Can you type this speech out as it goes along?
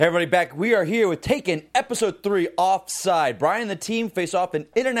Hey everybody, back. We are here with Taken Episode 3, Offside. Brian and the team face off an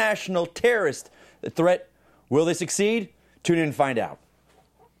international terrorist threat. Will they succeed? Tune in and find out.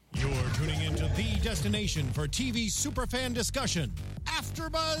 You're tuning into the destination for TV superfan discussion,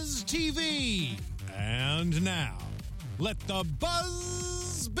 AfterBuzz TV. And now, let the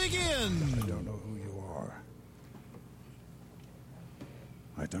buzz begin. I don't know who you are.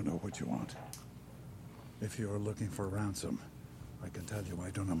 I don't know what you want. If you are looking for ransom, I can tell you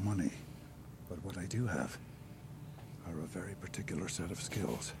I don't have money. But what I do have are a very particular set of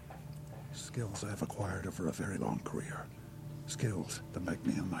skills. Skills I've acquired over a very long career. Skills that make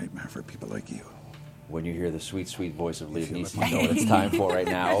me a nightmare for people like you. When you hear the sweet, sweet voice of Liam Neeson, you know what it's time for right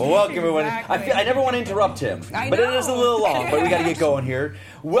now. Welcome, everyone. Exactly. I never want to interrupt him, but it is a little long, but we got to get going here.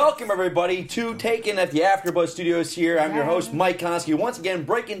 Welcome, everybody, to Taken at the AfterBuzz Studios here. I'm your host, Mike Konsky, once again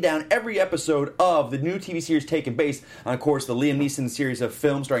breaking down every episode of the new TV series Taken, based on, of course, the Liam Neeson series of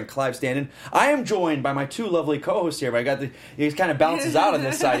films starring Clive Standen. I am joined by my two lovely co-hosts here. He kind of balances out on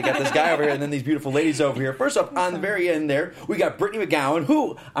this side. You got this guy over here and then these beautiful ladies over here. First up, on the very end there, we got Brittany McGowan,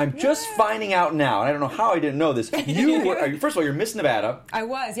 who I'm just finding out now, and I don't know how I didn't know this. You were, first of all, you're Miss Nevada. I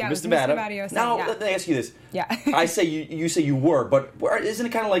was, yeah. Miss Nevada. Now, let me ask you this. Yeah. I say you say you were, but isn't it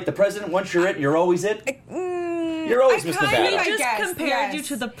kind of like the president? Once you're it, you're always it. You're always Miss Nevada. We just compared you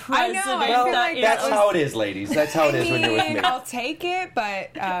to the president. I know, Well, that's how it is, ladies. That's how it is when you're with me. I'll take it,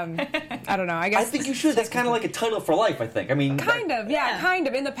 but I don't know. I guess I think you should. That's kind of like a title for life, I think. I mean, kind of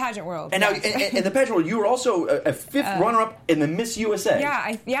in the pageant world. And now, in the pageant world, you were also a fifth runner-up in the Miss USA.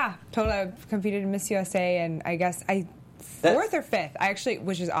 Yeah, totally. I've competed in Miss USA, and I guess fourth or fifth. I actually,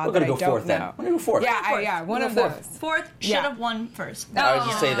 which is odd. We're gonna that go I don't fourth know. then. We're gonna go fourth. Yeah, one of those. Fourth should have won first. I would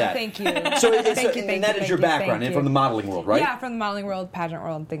just say that. Thank you. So Thank you, that is your background, and from the modeling world, right? Yeah, from the modeling world, pageant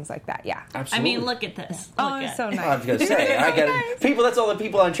world, things like that. Yeah. Absolutely. I mean, look at this. It's so nice. I was gonna say, I get it. People. That's all the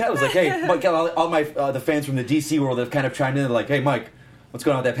people on chat was like, hey, Mike, all my the fans from the DC world have kind of chimed in. They're like, hey, Mike, what's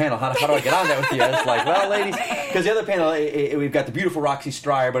going on with that panel? How do I get on that with you? It's like, well, ladies, because the other panel, we've got the beautiful Roxy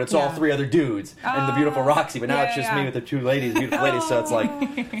Stryer, but it's all three other dudes and the beautiful Roxy. But now it's just me with the two ladies, beautiful ladies. So it's like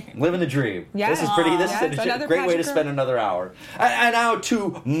living the dream. Yeah. This is pretty. This is it's a great way to spend another hour. And now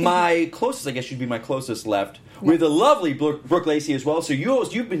to my closest, I guess you'd be my closest left, with the lovely Brooke Lacey as well. So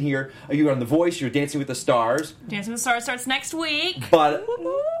you've been here. You were on The Voice. You're Dancing with the Stars. Dancing with the Stars starts next week. But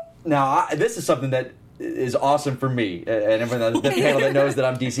now this is something that is awesome for me and everyone on the panel that knows that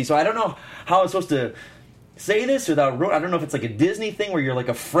I'm DC. So I don't know how I'm supposed to say this without. I don't know if it's like a Disney thing where you're like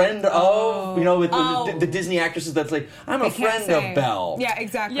a friend of, with the Disney actresses that's like, I'm a friend of Belle. Yeah,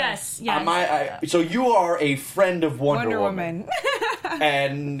 exactly. Yes. So you are a friend of Wonder Woman.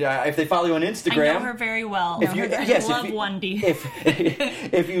 And if they follow you on Instagram, I know her very well. If you love Wendy.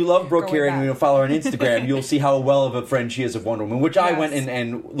 If you love Brooke here and you follow her on Instagram, you'll see how well of a friend she is of Wonder Woman, which I went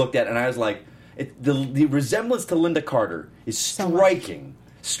and looked at, and I was like, the resemblance to Linda Carter is striking,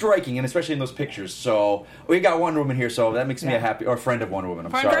 and especially in those pictures. So we got Wonder Woman here, so that makes me a friend of Wonder Woman.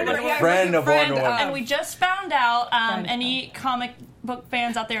 I'm sorry, friend of Wonder Woman. And we just found out any comic book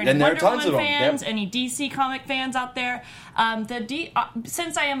fans out there, any and there Wonder are tons Woman of them. fans, any DC comic fans out there.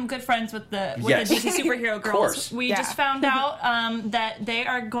 Since I am good friends with the DC superhero girls, we just found out that they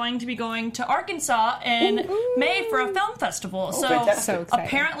are going to be going to Arkansas in May for a film festival. So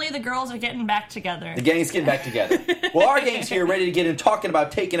apparently the girls are getting back together. The gang's getting back together. Well, our gang's here, ready to get in talking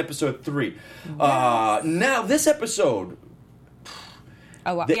about Taken Episode 3. Now, this episode...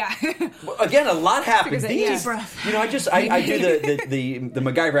 Oh, wow. Again, a lot happened. Deep breath. I do the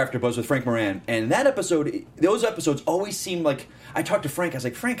MacGyver AfterBuzz with Frank Moran, and those episodes always seem like, I talked to Frank, I was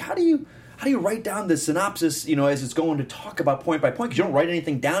like, Frank, how do you write down the synopsis, as it's going to talk about point by point, because you don't write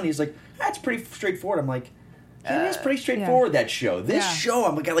anything down. He's like, that's pretty straightforward. I'm like, it is pretty straightforward, that show. This show,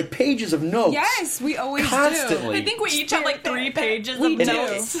 I've got like pages of notes. Yes, we always constantly. I think we each have like 3 pages of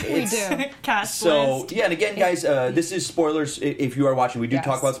notes. We do. Cast list. And again, guys, this is spoilers. If you are watching, we do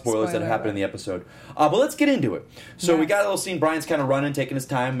talk about spoilers that happen in the episode. But let's get into it. So we got a little scene. Brian's kind of running, taking his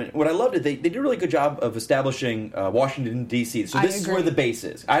time. And what I loved is they did a really good job of establishing Washington, D.C. So this is where the base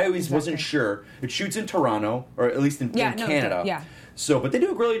is. I always wasn't sure. It shoots in Toronto, or at least in Canada. But they do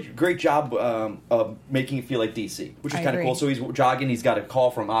a really great job of making it feel like DC, which is kind of cool. So he's jogging. He's got a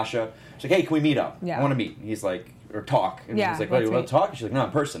call from Asha. She's like, hey, can we meet up? I want to meet. And he's like, or talk. And Yeah, he's like, "Well, you want to talk?" And she's like, "No,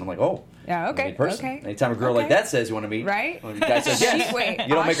 in person." I'm like, "Oh, yeah, okay, in person." okay. Anytime a girl like that says you want to meet, right? well, the guy says yes. Wait,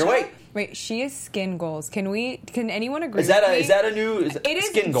 you don't make her wait. Wait, she is skin goals. Can anyone agree? Is that with me? is that a new It is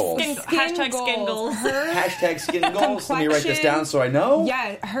skin goals? Hashtag skin goals. Hashtag skin goals. Let me write this down so I know.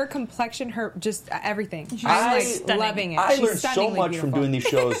 Yeah, her complexion, her just everything. I'm like loving it. I She's learned so stunningly much beautiful. from doing these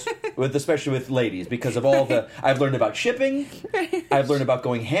shows, especially with ladies, because of all the. I've learned about shipping. I've learned about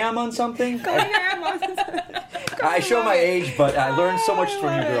going ham on something. I show my age, but I learned so much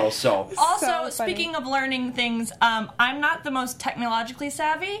from you girls. So also, speaking of learning things, I'm not the most technologically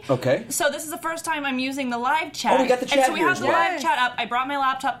savvy. Okay. So this is the first time I'm using the live chat. Oh, we got the chat and so we here have as the well. live chat up. I brought my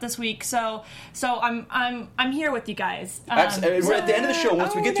laptop this week, so I'm here with you guys. We're at the end of the show.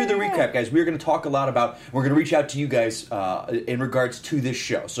 Once we get through the recap, guys, we're going to talk a lot about. We're going to reach out to you guys in regards to this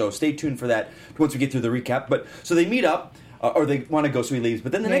show. So stay tuned for that once we get through the recap. But so they meet up. Or they want to go, so he leaves.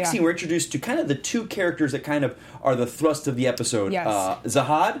 But then the next scene, we're introduced to kind of the two characters that kind of are the thrust of the episode. Yes.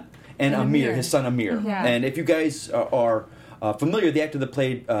 Zahad and Amir, his son Amir. Yeah. And if you guys are familiar, the actor that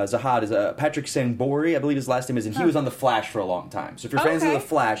played Zahad is Patrick Sambori, I believe his last name is, and he was on The Flash for a long time. So if you're fans of The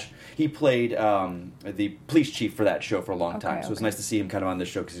Flash, he played the police chief for that show for a long time. So it's nice to see him kind of on this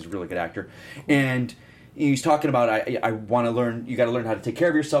show because he's a really good actor. And he's talking about, I want to learn, you got to learn how to take care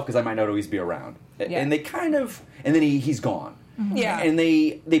of yourself because I might not always be around. Yeah. And they kind of, and then he's gone. Yeah. And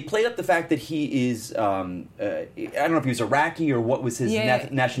they played up the fact that he is, I don't know if he was Iraqi or what was his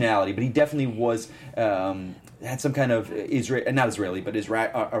nationality, but he definitely was, had some kind of, not Israeli, but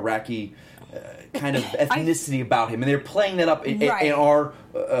Iraqi kind of ethnicity about him. And they're playing that up in our,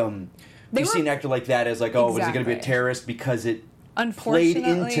 you see an actor like that as like, was he going to be a terrorist because it played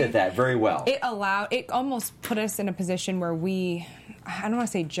into that very well. It almost put us in a position where I don't want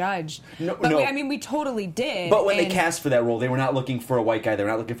to say judged, no. We totally did. But when they cast for that role, they were not looking for a white guy. They were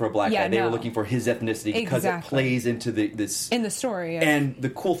not looking for a black guy. They no. were looking for his ethnicity because it plays into this in the story. Yeah. And the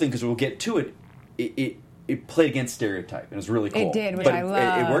cool thing, because we'll get to it played against stereotype. It was really cool. It did, which but I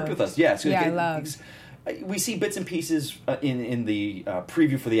love. It worked with us. Yeah, I love. We see bits and pieces in the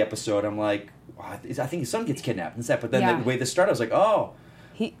preview for the episode. I'm like, I think his son gets kidnapped and stuff. But then the way this started, I was like,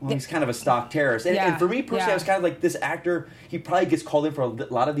 he's kind of a stock terrorist. And for me personally, I was kind of like, this actor, he probably gets called in for a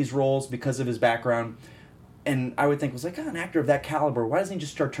lot of these roles because of his background. And I would think, an actor of that caliber, why doesn't he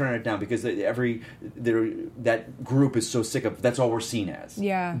just start turning it down? Because that group is so sick of, that's all we're seen as.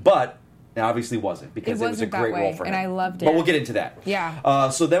 Yeah. But it obviously wasn't, because it was a great role for him. And I loved it. But we'll get into that. Yeah.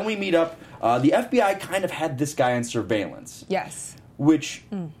 So then we meet up. The FBI kind of had this guy on surveillance. Yes. Which,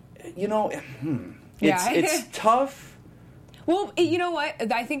 it's tough. Well, you know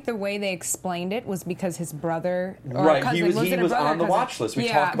what? I think the way they explained it was because his brother or cousin, he was on the watch list. We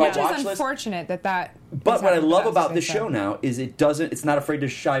talked about watch list. Which is unfortunate that. But what I love about this show now is it's not afraid to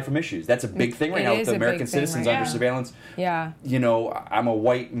shy from issues. That's a big thing right now with the American citizens under surveillance. Yeah. I'm a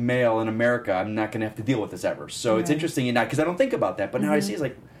white male in America. I'm not going to have to deal with this ever. So it's interesting, because I don't think about that. But now I see it's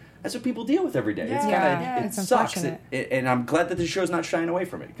like, that's what people deal with every day. Yeah. It sucks. And I'm glad that the show's not shying away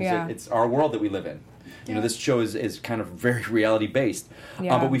from it, because it's our world that we live in. This show is kind of very reality based.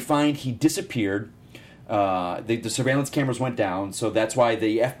 But we find he disappeared. The surveillance cameras went down, so that's why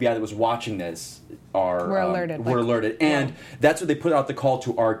the FBI that was watching this were alerted. And that's what they put out the call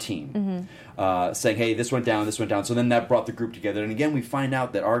to our team, saying, hey, this went down. So then that brought the group together. And again, we find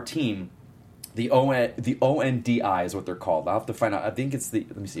out that our team, the ONDI is what they're called. I'll have to find out. I think it's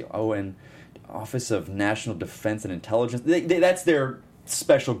Office of National Defense and Intelligence. That's their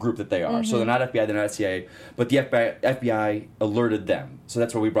special group that they are. So they're not FBI, they're not CIA, but the FBI alerted them. So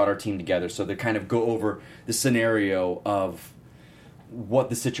that's why we brought our team together, so they kind of go over the scenario of what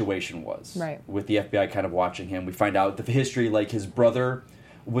the situation was. Right. With the FBI kind of watching him. We find out the history, like his brother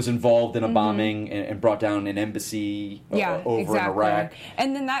was involved in a bombing and brought down an embassy over in Iraq.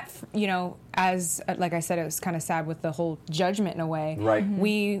 And then that, as like I said, it was kind of sad with the whole judgment in a way. Right.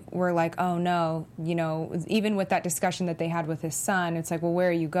 We were like, oh no, even with that discussion that they had with his son, it's like, well, where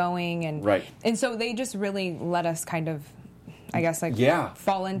are you going? And so they just really let us kind of, I guess,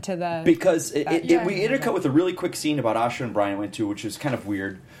 fall into the... Because we intercut with a really quick scene about Asha and Brian went to, which was kind of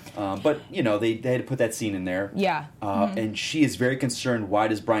weird. But, they had to put that scene in there. Yeah. And she is very concerned, why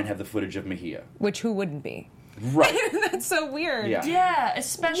does Brian have the footage of Mejia? Which, who wouldn't be? Right. That's so weird. Yeah,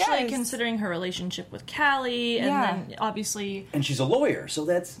 especially considering her relationship with Callie, and then obviously... And she's a lawyer, so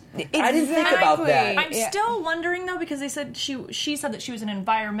that's... Exactly. I didn't think about that. I'm still wondering, though, because they said she said that she was an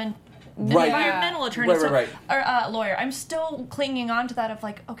environmental attorney, or lawyer. I'm still clinging on to that of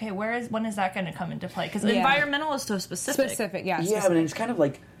like, okay, when is that going to come into play? Because environmental is so specific. Yeah, but it's kind of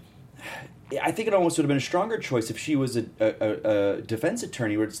like, I think it almost would have been a stronger choice if she was a defense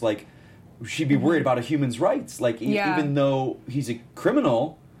attorney, where it's like, she'd be worried about a human's rights. Like, even though he's a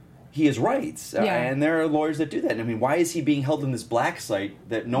criminal, he has rights. And there are lawyers that do that. I mean, why is he being held in this black site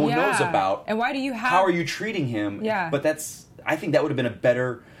that no one knows about? And why do you have... How are you treating him? Yeah. But I think that would have been a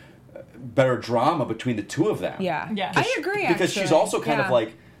better drama between the two of them. Yeah. I agree, because she's also kind of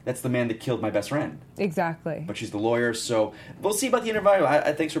like, that's the man that killed my best friend. Exactly. But she's the lawyer, so we'll see about the interview.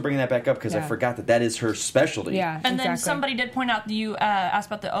 Thanks for bringing that back up, because I forgot that is her specialty. Yeah, and then somebody did point out, you asked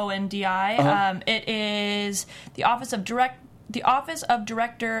about the ONDI. It is the Office of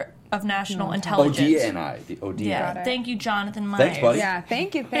Director of National Intelligence. ODNI. The ODNI. Yeah. Thank you, Jonathan Myers. Thanks, buddy. Yeah,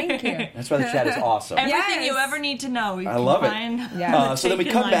 thank you. That's why the chat is awesome. Everything you ever need to know. I love it. So then we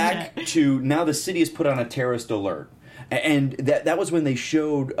come back to now the city is put on a terrorist alert. And that was when they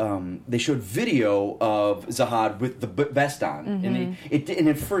showed video of Zahad with the vest on,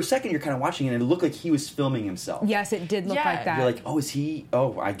 and for a second you're kind of watching it, and it looked like he was filming himself. Yes, it did look like that. You're like, oh, is he?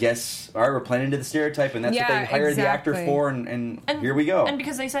 Oh, I guess. All right, we're playing into the stereotype, and that's what they hired the actor for, and here we go. And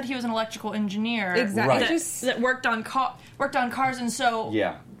because they said he was an electrical engineer, exactly, that worked on cars, and so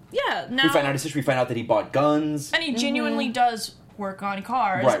now we find out his history. We find out that he bought guns, and he genuinely does work on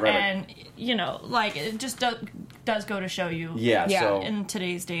cars, and it just does go to show you, so in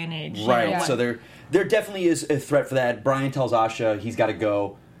today's day and age, So there definitely is a threat for that. Brian tells Asha he's got to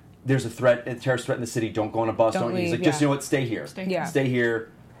go. There's a terrorist threat in the city. Don't go on a bus. Don't leave. He's like, just you know what, stay here. Stay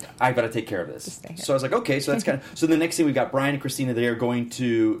here. I've got to take care of this. So I was like, okay. So that's kind of. So the next thing we've got Brian and Christina. They are going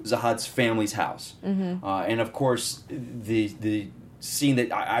to Zahad's family's house, and of course the scene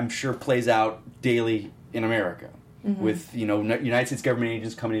that I'm sure plays out daily in America. With United States government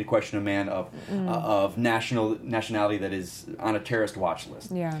agents coming to question a man of nationality that is on a terrorist watch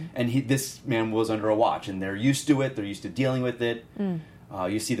list. And this man was under a watch, and they're used to it. They're used to dealing with it.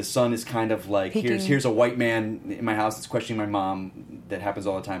 You see, the son is kind of like, here's a white man in my house that's questioning my mom. That happens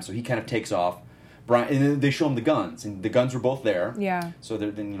all the time. So he kind of takes off. Brian, and then they show him the guns, and the guns were both there. So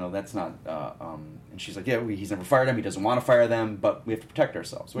then that's not. And she's like, he's never fired them. He doesn't want to fire them, but we have to protect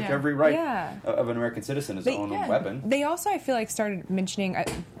ourselves. We have every right of an American citizen is to own a weapon. They also, I feel like, started mentioning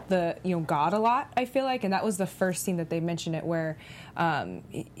the God a lot. I feel like, and that was the first scene that they mentioned it, where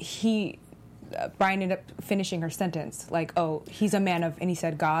Brian ended up finishing her sentence like, "Oh, he's a man of," and he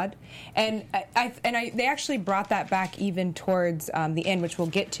said God, and they actually brought that back even towards the end, which we'll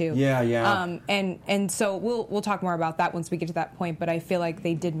get to. And so we'll talk more about that once we get to that point. But I feel like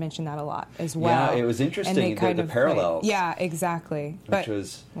they did mention that a lot as well. Yeah, it was interesting the parallels. Exactly. Which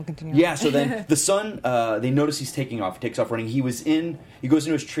was we'll continue. Yeah, so then the son, they notice he's taking off. He takes off running. He goes into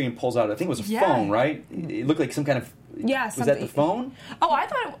his tree and pulls out. I think it was a phone, right? It looked like some kind of. Was that the phone? Oh, I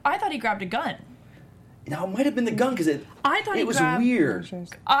thought he grabbed a gun. No, it might have been the gun because it was weird.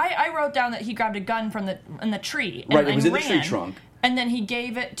 I wrote down that he grabbed a gun in the tree. It was in the tree trunk. And then he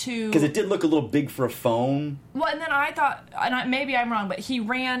gave it to... Because it did look a little big for a phone. Well, and then I thought, maybe I'm wrong, but he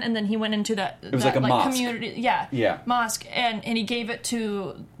ran and then he went into it was like a mosque. Community, mosque, and he gave it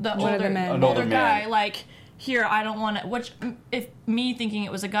to the older guy, like... Here, I don't want to. Which, if me thinking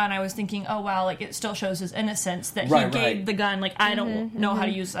it was a gun, I was thinking, oh wow, like it still shows his innocence that he gave the gun. Like I don't know how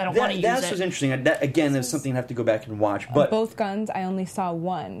to use. I don't want to use it. That was interesting. Again, there's something I have to go back and watch. But both guns, I only saw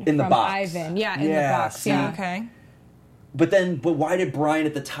one in the from box. Ivan. Yeah, in the box. See? Yeah. Okay. But why did Brian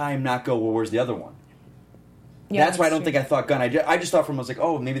at the time not go? Well, where's the other one? Yeah, that's why I don't think I thought gun. I just thought I was like,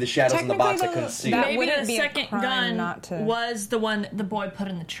 oh, maybe the shadows in the box I couldn't see. Maybe the second gun was the one that the boy put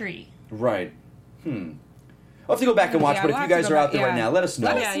in the tree. Right. I'll have to go back and watch, but if you guys are out there right now, let us know.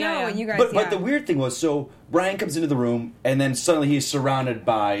 Let us know what you guys. But the weird thing was, so Brian comes into the room, and then suddenly he's surrounded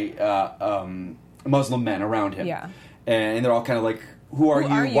by Muslim men around him. Yeah. And they're all kind of like, who are you?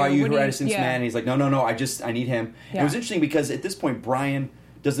 Why are you a reticence man? And he's like, no, I need him. Yeah. It was interesting because at this point, Brian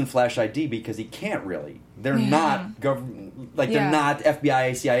doesn't flash ID because he can't really. They're not they're not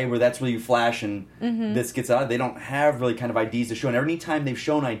FBI, CIA, where that's where you flash and this gets out. They don't have really kind of IDs to show. And every time they've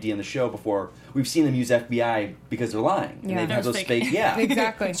shown ID in the show before, we've seen them use FBI because they're lying. And they've had those fake. Yeah,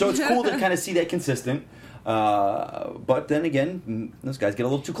 exactly. So it's cool to kind of see that consistent. But then again, those guys get a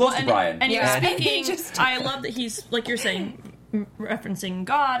little too close to Brian. And speaking, I love that he's, like you're saying, referencing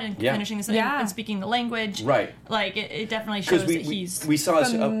God and finishing his and speaking the language. Right. Like, it definitely shows that he's... We saw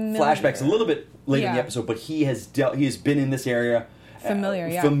flashbacks a little bit later in the episode, but he has been in this area.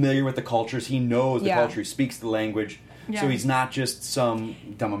 Familiar with the cultures. He knows the culture. He speaks the language. Yeah. So he's not just some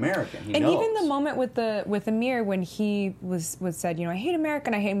dumb American. He knows. Even the moment with Amir when he was said, I hate America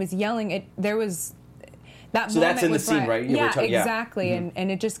and I hate him, was yelling. There was... So that's in the scene, right? Exactly.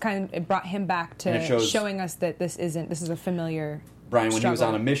 And it just it brought him back to showing us that this is a familiar Brian, when he was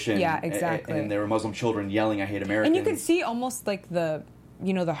on a mission. Yeah, exactly. And there were Muslim children yelling, I hate Americans. And you could see almost like the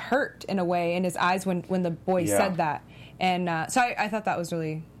the hurt in a way in his eyes when the boy said that. And so I thought that was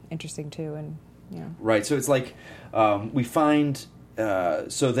really interesting too. And right. So it's like we find but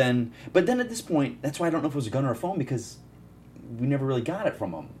then at this point, that's why I don't know if it was a gun or a phone, because we never really got it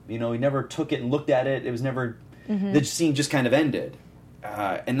from him. He never took it and looked at it. It was never the scene just kind of ended.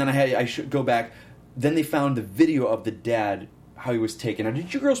 And then I should go back. Then they found the video of the dad, how he was taken. Now,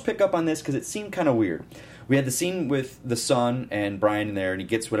 did you girls pick up on this? Because it seemed kind of weird. We had the scene with the son and Brian in there, and he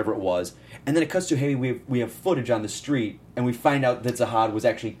gets whatever it was. And then it cuts to, hey, we have footage on the street, and we find out that Zahad was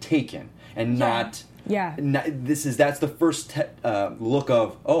actually taken and not... Yeah. That's the first look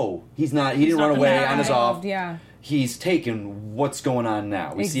of, he didn't run away on his off. Yeah. He's taken. What's going on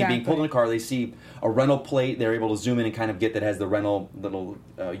now? We see him being pulled in a car. They see a rental plate. They're able to zoom in and kind of get that has the rental little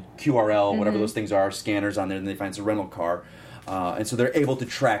QRL, whatever those things are, scanners on there, and they find it's a rental car. And so they're able to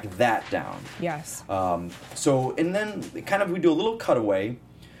track that down. Yes. And then kind of we do a little cutaway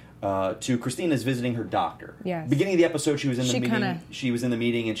to Christina's visiting her doctor. Yes. Beginning of the episode, she was in the meeting. She was in the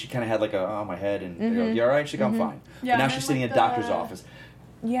meeting, and she kind of had like my head, and they go, "You all right?" She's like, "I'm fine." Yeah, but now she's sitting in a doctor's office.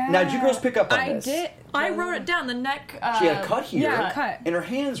 Yeah. Now, did you girls pick up on this? I did. I wrote it down. The neck. She had a cut here. Yeah, a cut. And her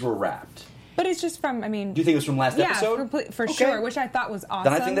hands were wrapped. But it's just from, Do you think it was from last episode? Yeah, for sure, which I thought was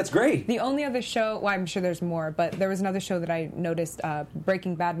awesome. Then I think that's great. The only other show, well, I'm sure there's more, but there was another show that I noticed,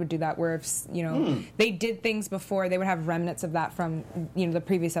 Breaking Bad would do that, where if, they did things before, they would have remnants of that from, the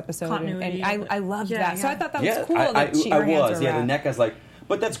previous episode. Continuity. And I loved that. Yeah. So I thought that was cool that her hands were wrapped. the neck, I was like,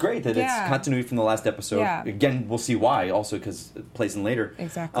 but that's great that it's continuity from the last episode. Yeah. Again, we'll see why, also because it plays in later.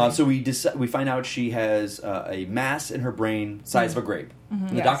 Exactly. So we find out she has a mass in her brain size of a grape. Mm-hmm.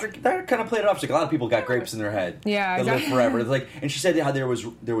 And the doctor kind of played it off. She's like, a lot of people got grapes in their head. Yeah, that live forever. It's like, and she said how there was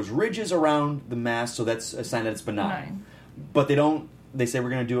ridges around the mass, so that's a sign that it's benign. But they don't. They say we're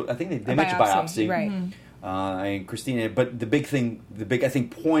going to do. I think they mentioned biopsy. Right. Mm-hmm. And Christina, but the big I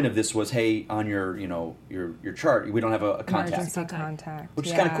think point of this was, hey, on your chart, we don't have a contact. Emergency contact. Which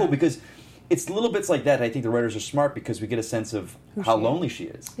is kind of cool because it's little bits like that. I think the writers are smart because we get a sense of how lonely she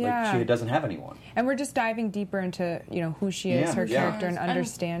is. Yeah. Like she doesn't have anyone. And we're just diving deeper into who she is, her character, and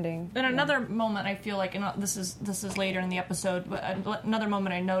understanding. And another moment I feel like, and this is later in the episode, but another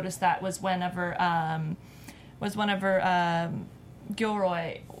moment I noticed that was whenever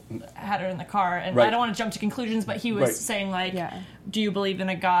Gilroy had her in the car, and I don't want to jump to conclusions, but he was saying like, "Do you believe in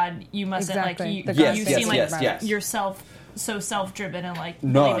a God? You mustn't you seem like yourself so self-driven and like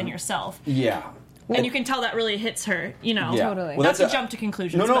believe in yourself." Yeah. And you can tell that really hits her, Totally. Well, not to jump to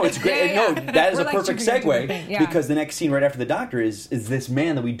conclusions. No, it's great. No, that is a perfect segue Yeah. because the next scene right after the doctor is this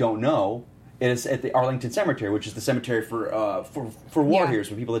man that we don't know. It is at the Arlington Cemetery, which is the cemetery for war heroes,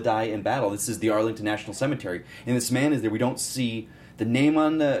 for people that die in battle. This is the Arlington National Cemetery, and this man is there. We don't see the name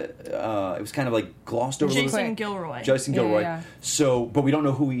on the. It was kind of like glossed over. Jason Gilroy. Yeah. So, but we don't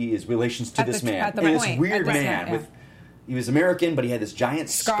know who he is. Relations to this man. And this weird man with. He was American, but he had this giant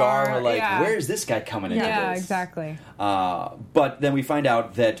scar. We're like, where is this guy coming into this? Yeah, exactly. But then we find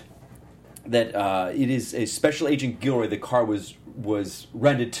out that it is a Special Agent Gilroy. The car was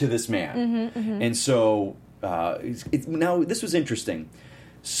rented to this man, and so now this was interesting.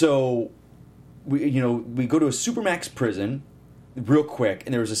 So we go to a supermax prison real quick,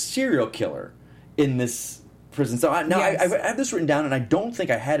 and there was a serial killer in this prison. So I have this written down, and I don't think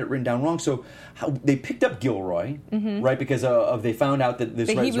I had it written down wrong. So they picked up Gilroy, right? Because they found out that this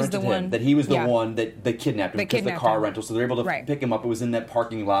that he was the one that kidnapped him because of the car rental. So they're able to pick him up. It was in that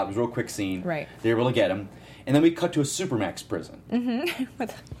parking lot. It was a real quick scene. Right. They were able to get him, and then we cut to a supermax prison. Mm-hmm.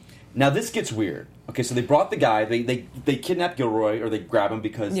 Now this gets weird. Okay, so they brought the guy. They kidnapped Gilroy, or they grab him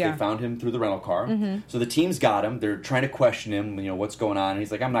because they found him through the rental car. Mm-hmm. So the team's got him. They're trying to question him. What's going on? And he's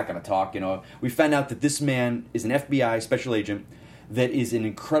like, I'm not going to talk. We found out that this man is an FBI special agent that is an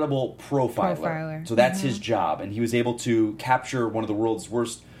incredible profiler. So that's his job, and he was able to capture one of the world's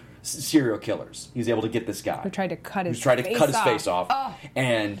worst serial killers. He was able to get this guy who tried to cut his face off. Oh.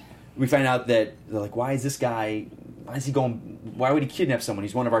 And we find out that they're like, why is this guy? Why is he going? Why would he kidnap someone?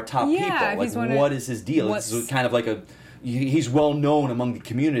 He's one of our top people. Like, what is his deal? It's kind of like he's well known among the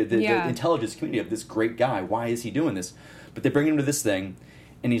community, the intelligence community of this great guy. Why is he doing this? But they bring him to this thing,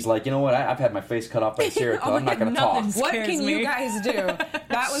 and he's like, you know what? I've had my face cut off by a serial killer. I'm not going to talk. What can you guys do?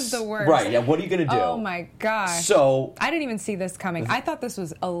 That was the worst. Right? Yeah. What are you going to do? Oh my gosh! So I didn't even see this coming. I thought this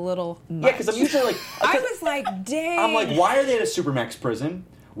was a little much. Yeah, because I'm usually like, I was like, dang. I'm like, why are they at a supermax prison?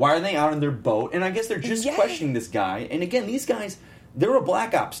 Why are they out on their boat? And I guess they're just questioning this guy. And again, these guys, they're a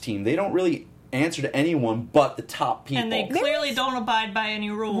black ops team. They don't really answer to anyone but the top people. And they clearly don't abide by any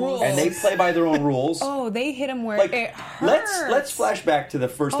rules. And they play by their own rules. Oh, they hit him where it hurts. Let's flash back to the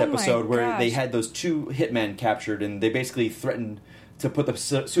first episode where they had those two hitmen captured, and they basically threatened to put the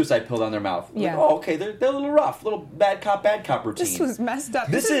suicide pill down their mouth. Yeah. Like, oh, okay, they're a little rough, little bad cop routine. This was messed up.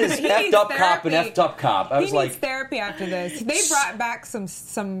 This is effed up cop and effed up cop. He needs therapy after this. They brought back some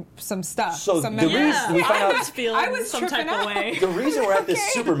stuff. So the reason we found out, I was some type of way. The reason we're at this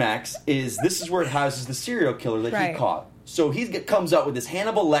Supermax is this is where it houses the serial killer that he caught. So he comes out with this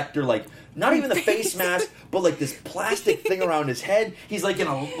Hannibal Lecter, like, not even the face mask, but like this plastic thing around his head. He's like in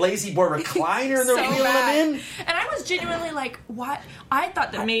a lazy boy recliner, and they're wheeling him in. And I was genuinely like, what? I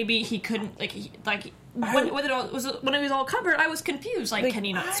thought that maybe he couldn't, when it was all covered, I was confused. Like, can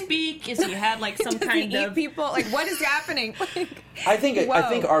he not speak? Is he had like some kind of people? Like, what is happening? I think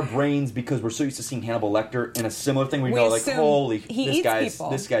our brains, because we're so used to seeing Hannibal Lecter in a similar thing, we go like, holy,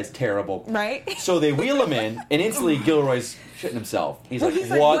 this guy's terrible, right? So they wheel him in, and instantly Gilroy's shitting himself. He's like,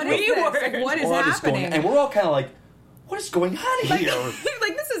 what is happening? And we're all kind of like, what is going on here?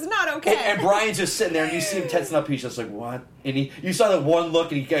 Like, this is not okay. And Brian's just sitting there, and you see him tensing up. He's just like, what? And you saw that one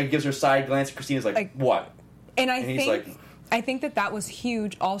look, and he kind of gives her a side glance. And Christina's like, what? And I think that was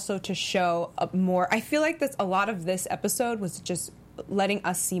huge also to show more. I feel like a lot of this episode was just letting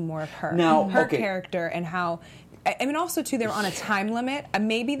us see more of her. Her character and how... I mean, also, too, they were on a time limit.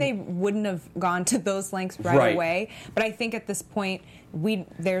 Maybe they wouldn't have gone to those lengths right away. But I think at this point,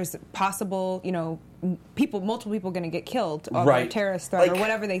 there's possible, multiple people going to get killed or a terrorist threat or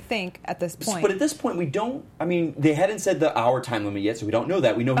whatever they think at this point. But at this point, we don't... I mean, they hadn't said the hour time limit yet, so we don't know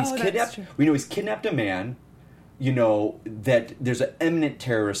that. We know he's kidnapped. We know he's kidnapped a man. That there's an imminent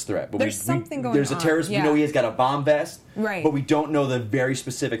terrorist threat. But there's something going on. There's a terrorist. We know he has got a bomb vest. Right. But we don't know the very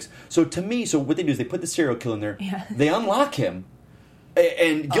specifics. So to me, what they do is they put the serial killer in there. Yeah. They unlock him.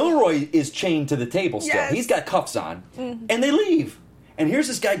 And Gilroy is chained to the table still. Yes. He's got cuffs on. Mm-hmm. And they leave. And here's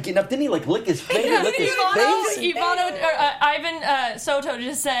this guy getting up. Didn't he lick his finger, lick his face? Ivan Soto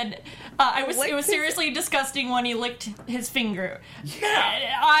just said, it was seriously disgusting when he licked his finger.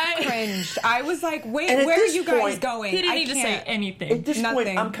 Yeah. I cringed. I was like, wait, where are you guys going? He didn't need to say anything. At this point,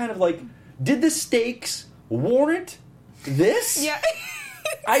 I'm kind of like, did the stakes warrant this? Yeah.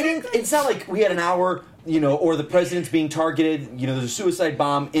 It's not like we had an hour, or the president's being targeted. There's a suicide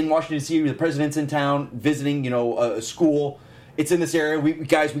bomb in Washington, D.C. The president's in town visiting, a school. It's in this area. We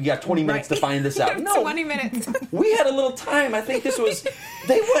got 20 minutes to find this out. No, 20 minutes. We had a little time. I think this was.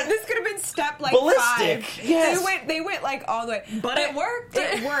 This could have been step ballistic. 5. Yes. They went like all the way, but it worked.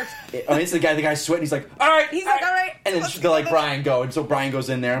 It worked. It's the guy's sweating. He's like, all right. He's like, all right. And then they're like, Brian, go. And so Brian goes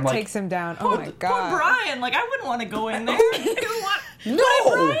in there. I'm like, takes him down. Oh my god. Poor Brian. Like, I wouldn't want to go in there. No.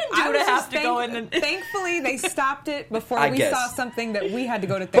 What did Brian do to have to go in? And... Thankfully, they stopped it before we saw something that we had to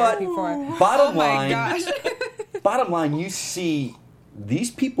go to therapy for. Bottom line. My gosh. Bottom line, you see. These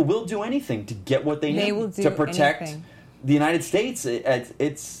people will do anything to get what they need to protect the United States.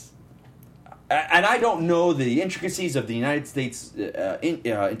 It's and I don't know the intricacies of the United States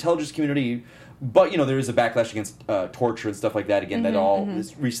intelligence community, but there is a backlash against torture and stuff like that. Again, that all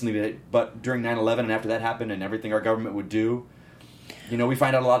is recently. But during 9/11 and after that happened, and everything our government would do, we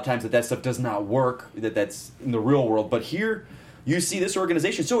find out a lot of times that stuff does not work. That's in the real world. But here, you see this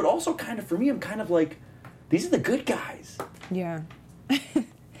organization. So it also kind of, for me, I'm kind of like, these are the good guys. Yeah.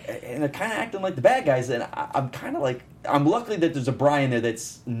 And they're kind of acting like the bad guys, and I'm kind of like, I'm lucky that there's a Brian there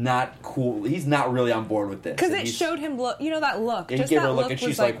that's not cool. He's not really on board with this. Because it showed him, that look. He gave her a look, and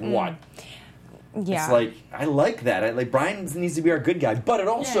she's like, what? Yeah. It's like, I like that. Brian needs to be our good guy. But it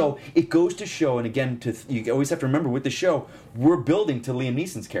also, it goes to show, and again, you always have to remember with the show, we're building to Liam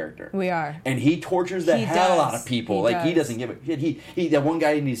Neeson's character. We are. And he tortures the hell out of people. He doesn't give a shit. He that one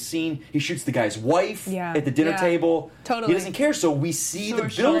guy in his scene, he shoots the guy's wife at the dinner table. Totally. He doesn't care. So we see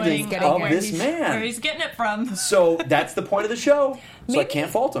the building of this man. Where he's getting it from. So that's the point of the show. So I can't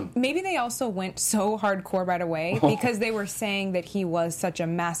fault him. Maybe they also went so hardcore right away because they were saying that he was such a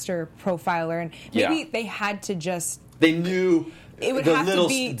master profiler, and maybe they had to just... They knew it would the have little to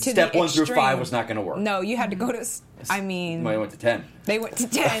be to step the 1 through extreme. 5 was not going to work. No, you had to go to... They went to 10. They went to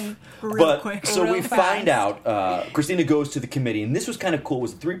 10 real quick. So we find out, Christina goes to the committee, and this was kind of cool. It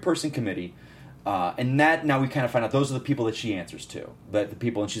was a 3-person committee. And now we kind of find out those are the people that she answers to. The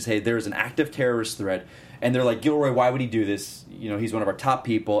people, and she's, hey, there's an active terrorist threat. And they're like, Gilroy, why would he do this? He's one of our top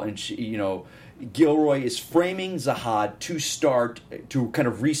people. And she, Gilroy is framing Zahad to kind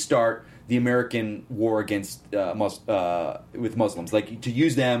of restart the American war against with Muslims, like to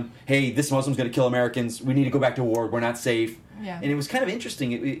use them. Hey, this Muslim's going to kill Americans. We need to go back to war. We're not safe. Yeah. And it was kind of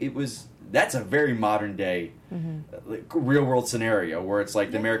interesting. It was. That's a very modern day, real world scenario where it's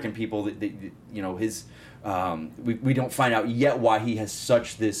like the American people. His. We don't find out yet why he has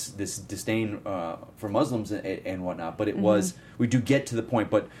such this disdain for Muslims and whatnot. But it was. We do get to the point.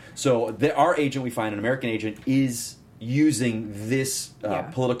 But so our agent, we find an American agent, is using this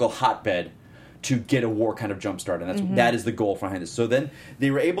political hotbed to get a war kind of jump started. And that is the goal behind this. So then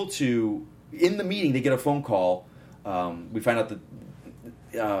they were able to, in the meeting, they get a phone call. We find out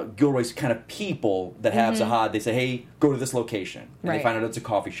that Gilroy's kind of people that have Zahad, they say, hey, go to this location. And they find out it's a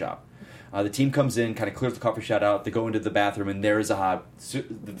coffee shop. The team comes in, kind of clears the coffee shop out. They go into the bathroom, and there is Zahad,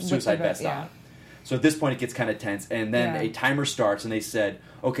 the suicide vest on. So at this point, it gets kind of tense. And then a timer starts, and they said,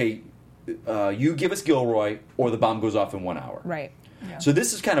 okay, you give us Gilroy, or the bomb goes off in 1 hour. Right. Yeah. So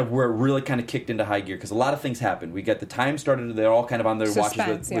this is kind of where it really kind of kicked into high gear, because a lot of things happened. We got the time started. They're all kind of on their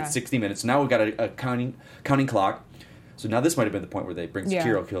watches with 60 minutes. Now we've got a counting clock. So now this might have been the point where they bring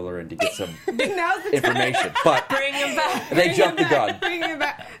serial killer in to get some information. But bring him back. They jumped the gun. Bring him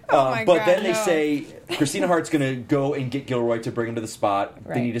back. Oh my but God, then they say Christina Hart's going to go and get Gilroy to bring him to the spot.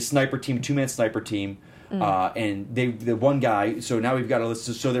 Right. They need a sniper team, 2-man sniper team. And the one guy, so now we've got a list.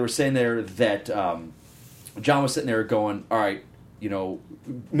 So they were saying there that John was sitting there going, all right, you know,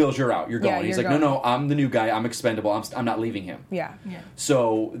 Mills, you're out. You're going. Yeah, He's like, no, I'm the new guy. I'm expendable. I'm not leaving him. Yeah.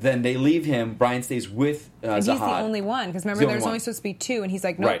 So then they leave him. Brian stays with Zahad. And he's the only one, because remember, there's only supposed to be 2, and he's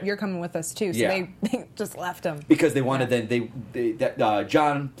like, nope, you're coming with us too. So they just left him. Because they wanted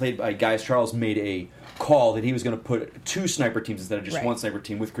John, played by Gaius Charles, made a call that he was going to put 2 sniper teams instead of just one sniper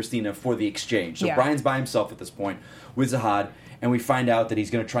team with Christina for the exchange. So Brian's by himself at this point with Zahad, and we find out that he's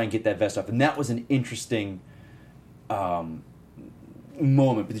going to try and get that vest off. And that was an interesting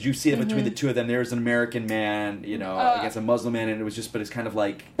moment. But did you see it between the two of them? There's an American man, you know, against a Muslim man, and it was just, but it's kind of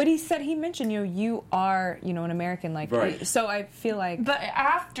like. But he mentioned, you are, an American, like, so I feel like. But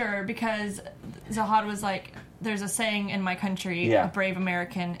after, because Zahad was like, there's a saying in my country, a brave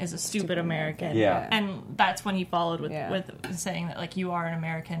American is a stupid American. Yeah. And that's when he followed with saying that, like, you are an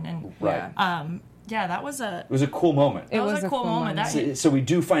American. And, that was a... It was a cool moment. It was a cool moment. So we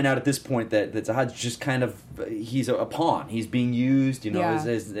do find out at this point that Zahad's just kind of... He's a pawn. He's being used,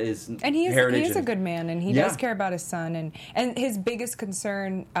 as and he heritage. He is a good man, and he does care about his son. And his biggest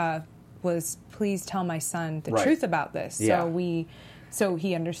concern was, please tell my son the truth about this. So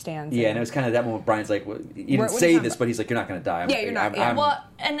he understands. Yeah, and it was kind of that moment. Brian's like, he didn't say this, but he's like, you're not going to die. You're not. Well,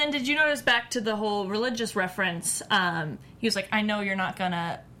 and then did you notice, back to the whole religious reference, he was like, I know you're not going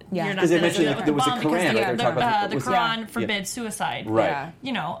to... Yeah, because they mentioned there was a Quran. The Quran forbids suicide. Right.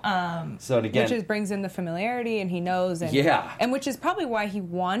 So again, which brings in the familiarity, and he knows. And which is probably why he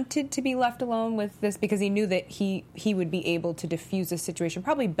wanted to be left alone with this, because he knew that he would be able to diffuse the situation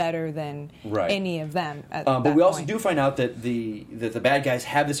probably better than any of them. But we also do find out that the bad guys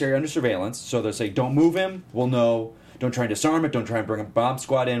have this area under surveillance. So they'll say, "Don't move him. We'll know. Don't try and disarm it. Don't try and bring a bomb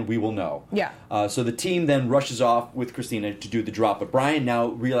squad in. We will know." Yeah. So the team then rushes off with Christina to do the drop. But Brian now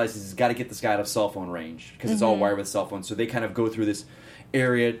realizes he's got to get this guy out of cell phone range, because it's all wired with cell phones. So they kind of go through this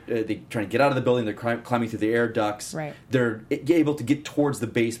area. They try to get out of the building. They're climbing through the air ducts. Right. They're able to get towards the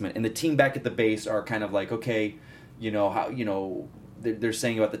basement. And the team back at the base are kind of like, okay, they're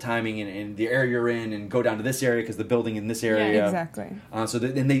saying about the timing and the area you're in, and go down to this area because the building in this area. Yeah, exactly. So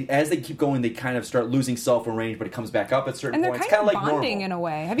as they keep going, they kind of start losing cell phone range, but it comes back up at certain points. And they're kind of like bonding normal. in a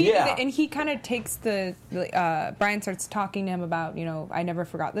way. And he kind of takes Brian starts talking to him about, I never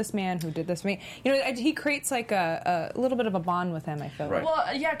forgot this man who did this to me. He creates like a little bit of a bond with him, I feel. Right. Well,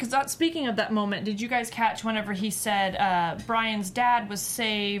 yeah, because speaking of that moment, did you guys catch whenever he said Brian's dad was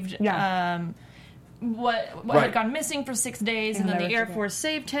saved? Yeah. What had gone missing for 6 days, and then the Air Force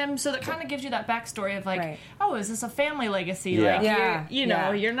saved him. So that kind of gives you that backstory of like, oh, is this a family legacy? Yeah.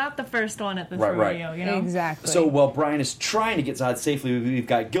 Like, you're not the first one at this rodeo. Exactly. So while Brian is trying to get Zahad safely, we've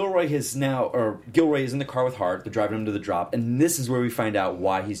got Gilroy is in the car with Hart. They're driving him to the drop, and this is where we find out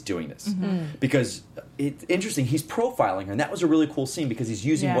why he's doing this. Because it's interesting. He's profiling her, and that was a really cool scene, because he's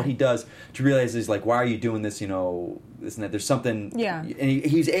using what he does to realize, is like, why are you doing this? This and that. There's something. Yeah. And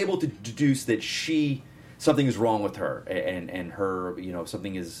he's able to deduce that something is wrong with her, and her,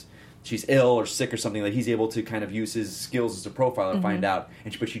 she's ill or sick or something. Like, he's able to kind of use his skills as a profiler to find out.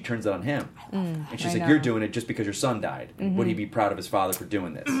 But she turns it on him, and she's like, "You're doing it just because your son died. Would he be proud of his father for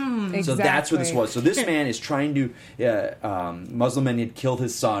doing this?" Exactly. So that's what this was. So this man is trying to. Muslim man had killed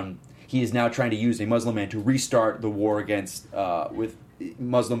his son. He is now trying to use a Muslim man to restart the war against with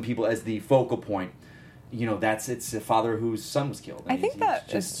Muslim people as the focal point. It's a father whose son was killed. I think that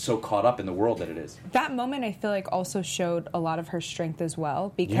he's just so caught up in the world that it is. That moment, I feel like, also showed a lot of her strength as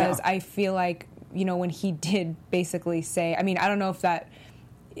well, because I feel like, when he did basically say, I mean, I don't know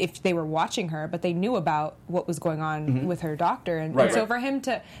if they were watching her, but they knew about what was going on with her doctor, and so for him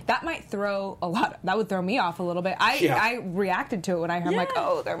to, that would throw me off a little bit. I reacted to it when I heard, like,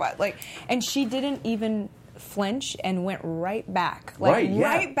 oh, they're what, like, and she didn't even flinch and went right back,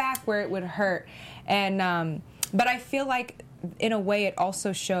 right back where it would hurt. And But I feel like, in a way, it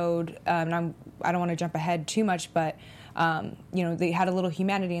also showed, and I don't want to jump ahead too much, but, they had a little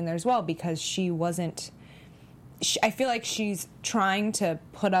humanity in there as well, because she wasn't... I feel like she's trying to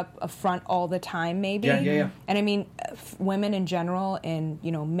put up a front all the time, maybe. Yeah. And I mean, women in general, in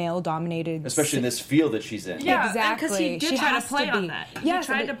male-dominated, especially in this field that she's in. Yeah, exactly. Because he did try to play on that. Yes,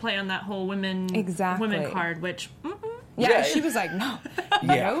 he tried to play on that whole women card, which. Yeah, she was like, no.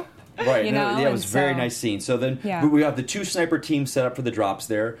 Yeah. Right, it was a very nice scene. So then we have the 2 sniper teams set up for the drops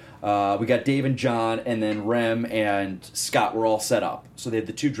there. We got Dave and John, and then Rem and Scott were all set up. So they had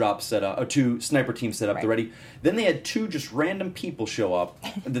the 2 drops set up, or 2 sniper teams set up. They're ready. Then they had 2 just random people show up,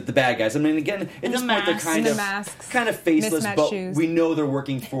 the bad guys. I mean, again, at this point they're kind of faceless, but shoes. We know they're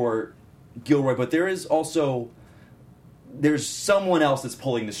working for Gilroy. But there's someone else that's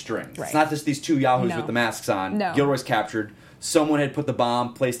pulling the strings. Right. It's not just these 2 yahoos with the masks on. No. Gilroy's captured. Someone had put the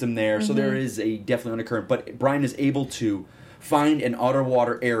bomb, placed him there, so there is a definitely undercurrent. But Brian is able to find an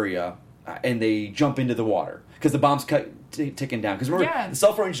underwater area, and they jump into the water because the bomb's ticking down. Because remember, the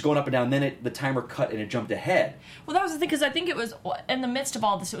cell phone range is going up and down, and then the timer cut and it jumped ahead. Well, that was the thing, because I think it was in the midst of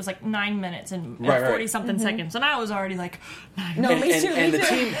all this, it was like 9 minutes and 40-something seconds, and I was already like, 9 minutes. And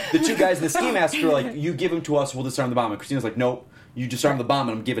the 2 guys in the ski masks were like, "You give them to us, we'll disarm the bomb." And Christina's like, "Nope. You disarm the bomb,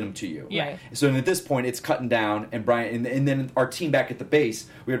 and I'm giving them to you." Yeah. So at this point, it's cutting down, and Brian, and then our team back at the base,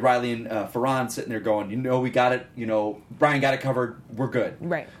 we had Riley and Ferran sitting there going, "We got it. Brian got it covered. We're good."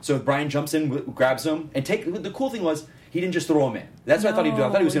 Right. So Brian jumps in, grabs him, and the cool thing was he didn't just throw him in. That's what I thought he'd do. I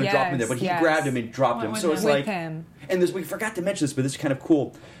thought he was going to drop him in there, but he grabbed him and dropped him. So it's like, him. And we forgot to mention this, but this is kind of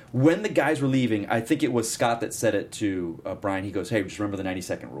cool. When the guys were leaving, I think it was Scott that said it to Brian. He goes, "Hey, just remember the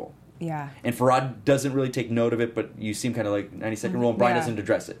 90-second rule." Yeah. And Farad doesn't really take note of it, but you seem kind of like 90-second rule, and Brian doesn't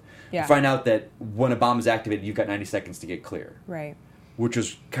address it. Yeah. You find out that when a bomb is activated, you've got 90 seconds to get clear. Right. Which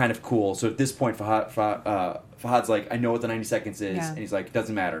was kind of cool. So at this point, Fahad's like, "I know what the 90 seconds is," and he's like, "It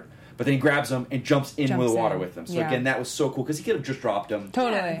doesn't matter." But then he grabs him and jumps in with the water with him. So again, that was so cool, because he could have just dropped him.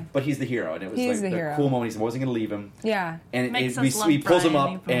 Totally. But he's the hero, and it was the cool moment. He wasn't going to leave him. Yeah. And he pulls him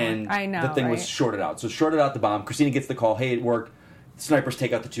up, and the thing was shorted out. So shorted out the bomb. Christina gets the call, "Hey, it worked." Snipers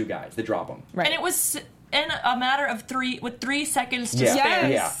take out the 2 guys. They drop them. Right. And it was in a matter of 3 seconds to spare.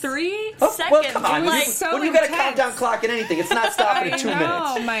 Yeah. 3 seconds. Well, come on. When you got a countdown clock and anything, it's not stopping at 2 minutes.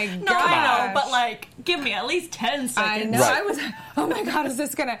 Oh my god. No, I know, but give me at least 10 seconds. I know. Right. I was, oh my god, is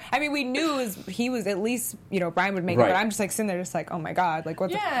this gonna? I mean, we knew he was at least, Brian would make it, but I'm just sitting there, just oh my god,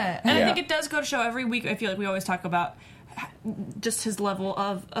 what's? Yeah, and I think it does go to show every week. I feel like we always talk about just his level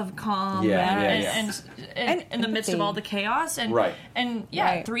of calm and in the midst of all the chaos and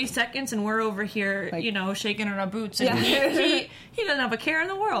 3 seconds and we're over here shaking in our boots and he doesn't have a care in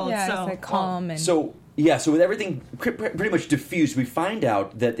the world. So it's calm and so with everything pretty much diffused, we find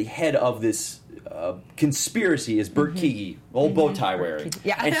out that the head of this conspiracy is Bert Keegi, old bow tie wearing,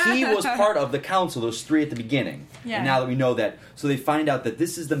 and he was part of the council, those 3 at the beginning. And now that we know that, so they find out that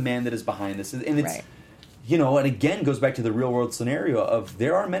this is the man that is behind this, and it's and again goes back to the real world scenario of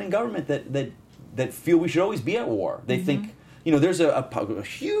there are men in government that feel we should always be at war. They think there's a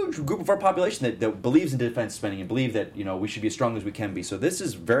huge group of our population that believes in defense spending and believe that we should be as strong as we can be. So this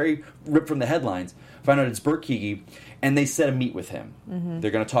is very ripped from the headlines. Find out it's Bert Keegi, and they set a meet with him.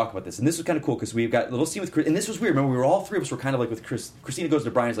 They're going to talk about this, and this was kind of cool because we've got a little scene with Chris, and this was weird. Remember, we were all 3 of us were kind of like with Chris. Christina goes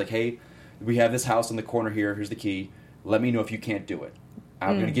to Brian, is like, "Hey, we have this house in the corner here. Here's the key. Let me know if you can't do it.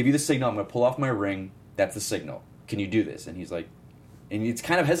 I'm going to give you the signal. I'm going to pull off my ring. That's the signal. Can you do this?" And he's like, and it's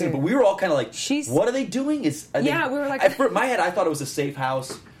kind of hesitant, but we were all kind of like, what are they doing? We were like... In my head, I thought it was a safe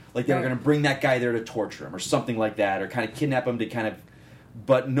house. Like they were going to bring that guy there to torture him or something like that, or kind of kidnap him to kind of...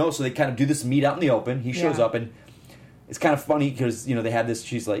 But no, so they kind of do this meet out in the open. He shows up, and it's kind of funny because, they had this...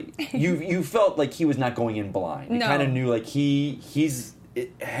 She's like... You felt like he was not going in blind. You kind of knew, like, he's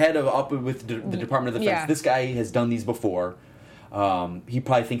head of up with the Department of Defense. Yeah. This guy has done these before. He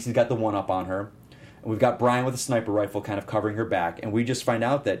probably thinks he's got the one-up on her. And we've got Brian with a sniper rifle kind of covering her back, and we just find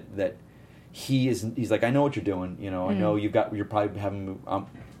out that he's like, "I know what you're doing. I know you're probably having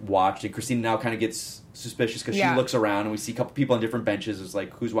watched." And Christina now kind of gets suspicious because she looks around, and we see a couple people on different benches. It's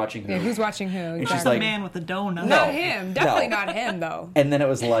like, who's watching who? Yeah, who's watching who? And exactly. she's like, the man with the donut. Not him. Definitely not him, though. And then it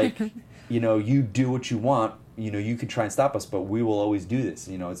was like, you do what you want. You can try and stop us, but we will always do this.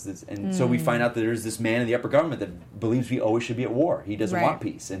 It's this, and so we find out that there's this man in the upper government that believes we always should be at war. He doesn't want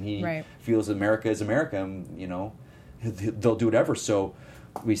peace, and he feels America is America, and they'll do whatever. So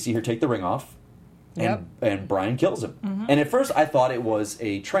we see her take the ring off, and Brian kills him. And at first, I thought it was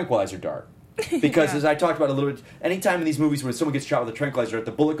a tranquilizer dart. Because as I talked about a little bit, anytime in these movies when someone gets shot with a tranquilizer dart,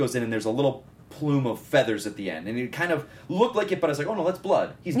 the bullet goes in and there's a little plume of feathers at the end, and it kind of looked like it, but I was like, "Oh no, that's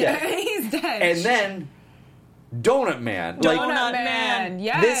blood. He's dead." He's dead. And then Donut Man. Donut Man.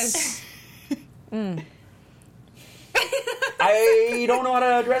 Yes. I don't know how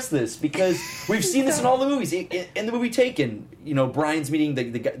to address this because we've seen this in all the movies. In the movie Taken, Brian's meeting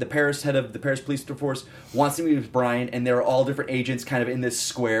the Paris head of the Paris police force wants to meet with Brian, and they're all different agents kind of in this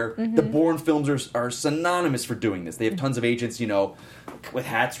square. Mm-hmm. The Bourne films are synonymous for doing this. They have tons of agents, with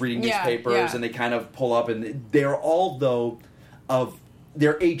hats reading newspapers, and they kind of pull up, and they're all, though,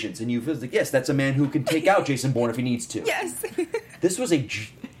 they're agents, and you feel like, yes, that's a man who can take out Jason Bourne if he needs to. Yes. This was a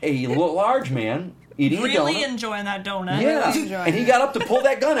large man eating a donut. Really enjoying that donut. Yeah, and he got up to pull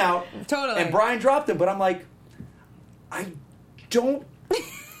that gun out. Totally. And Brian dropped him, but I'm like, I don't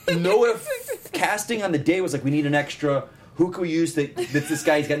know if casting on the day was like, we need an extra. Who can we use that this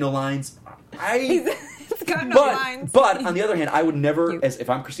guy's got no lines? He's got no lines. But on the other hand, I would never, if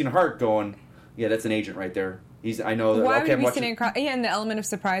I'm Christina Hart, going, yeah, that's an agent right there. I know that. Why okay, would he be sitting across? Yeah, and the element of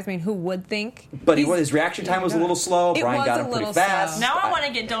surprise. I mean, who would think? But his reaction time was a little slow. Brian got him pretty fast. Now I want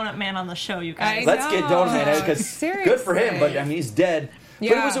to get Donut Man on the show, you guys. Let's get Donut Man because good for him. But I mean, he's dead.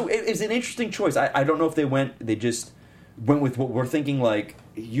 Yeah. But it was an interesting choice. I don't know if they just went with what we're thinking. Like,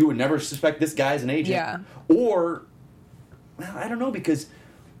 you would never suspect this guy's an agent. Yeah. Or, well, I don't know, because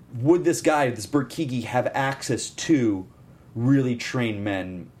would this Bert Keegi, have access to really trained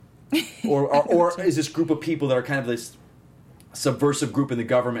men? Or is this group of people that are kind of this subversive group in the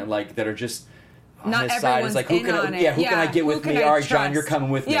government, like, that are just on not his side? It's like, who can I get with me? All right, John, you're coming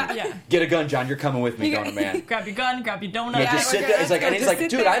with me. Yeah. Get a gun, John, you're coming with me, Donut Man. Grab your gun, grab your donut. Yeah, just sit there. And he's like,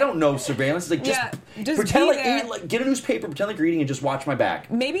 dude, I don't know surveillance. It's like, just pretend get a newspaper, pretend like you're eating, and just watch my back.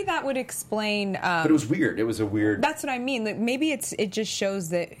 Maybe that would explain. But it was weird. It was a weird. That's what I mean. Like, maybe it just shows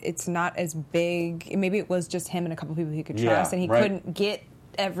that it's not as big. Maybe it was just him and a couple people he could trust, and he couldn't get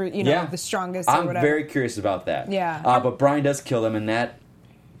the strongest. Or whatever. I'm very curious about that. Yeah. But Brian does kill them, and that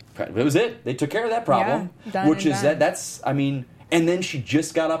was it. They took care of that problem, which is that's. I mean, and then she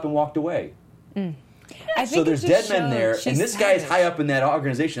just got up and walked away. So there's dead men there, and this guy is high up in that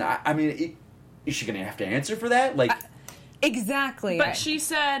organization. I mean, is she going to have to answer for that? Like, exactly. But she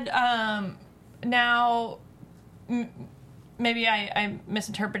said, now. Maybe I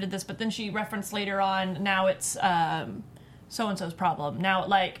misinterpreted this, but then she referenced later on. Now it's so-and-so's problem. Now,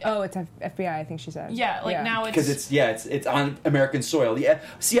 like... Oh, it's FBI, I think she said. Yeah, now it's... Because it's on American soil. The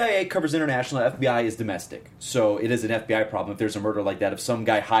CIA covers international, FBI is domestic. So it is an FBI problem if there's a murder like that. If some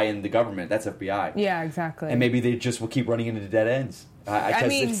guy high in the government, that's FBI. Yeah, exactly. And maybe they just will keep running into dead ends.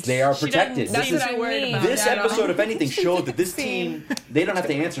 They are protected. That's what I mean. This episode, if anything, showed that this team, they don't have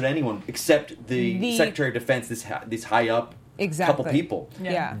to answer to anyone except the Secretary of Defense, this high up couple people.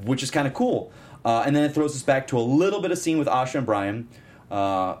 Yeah. Which is kind of cool. And then it throws us back to a little bit of scene with Asha and Brian.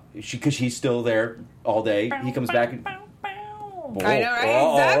 Because she's still there all day. He comes back and... I know,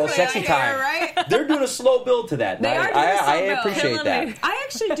 right? Exactly. Sexy time. Right? They're doing a slow build to that. They are doing a slow I build. appreciate that. I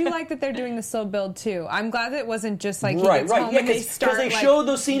actually do like that they're doing the slow build, too. I'm glad that it wasn't just like he gets home and they start... Because they showed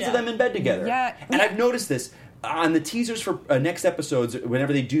those scenes of them in bed together. Yeah. And I've noticed this. On the teasers for next episodes,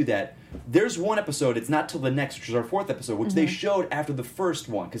 whenever they do that, there's one episode, it's not till the next, which is our 4th episode, which they showed after the first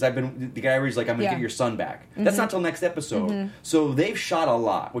one. Because the guy was like, I'm going to get your son back. That's not till next episode. So they've shot a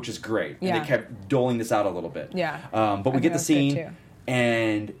lot, which is great. Yeah. And they kept doling this out a little bit. Yeah. But we get the scene,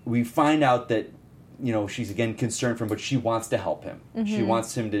 and we find out that, she's again concerned for him, but she wants to help him. She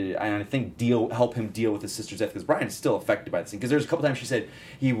wants him to, and I think, help him deal with his sister's death, because Brian is still affected by this thing. Because there's a couple times she said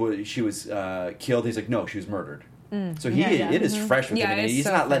she was killed. He's like, no, she was murdered. So it is fresh with him, and he's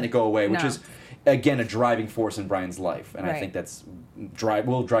not letting it go away, which is, again, a driving force in Brian's life. And I think that's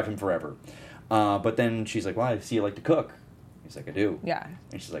will drive him forever. But then she's like, well, I see you like to cook. He's like, I do. Yeah.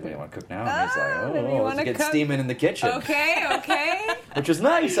 And she's like, well, you want to cook now? And he's like, let's get cook? steaming in the kitchen. Okay. Which was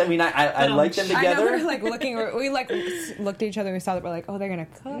nice. I mean, I like them together. I know, we looked at each other and we saw that we're like, oh, they're going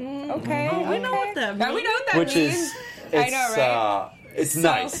to cook? Okay. We know what that means. Yeah, we know what that means. I know, right? It's so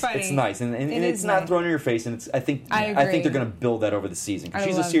nice. Funny. It's nice, and it's not thrown in your face. And I think they're going to build that over the season. Because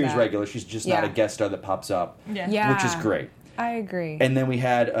she's a series regular. She's just not a guest star that pops up, which is great. I agree. And then we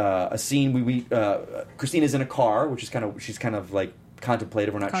had a scene. Christina's in a car, which is she's kind of like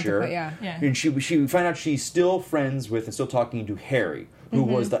contemplative. We're not sure. Yeah. And we find out she's still friends with and still talking to Harry, who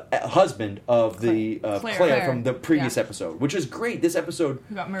was the husband of Claire from the previous episode, which is great. This episode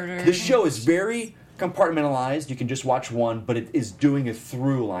who got murdered. This show is very compartmentalized. You can just watch one, but it is doing a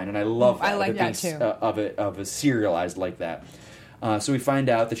through line, and I love that. I like that too. Of a serialized like that. So we find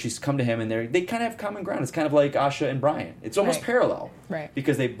out that she's come to him, and they kind of have common ground. It's kind of like Asha and Brian. It's almost parallel, right?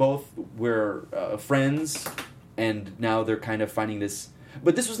 Because they both were friends, and now they're kind of finding this.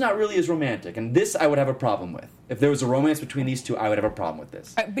 But this was not really as romantic, and this I would have a problem with. If there was a romance between these two, I would have a problem with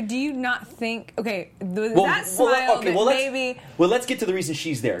this. But do you not think... Okay, that smile maybe... Well, let's get to the reason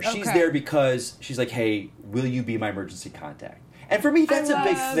she's there. She's there because she's like, hey, will you be my emergency contact? And for me, that's a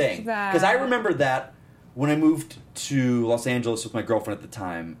big thing. Because I remember that when I moved to Los Angeles with my girlfriend at the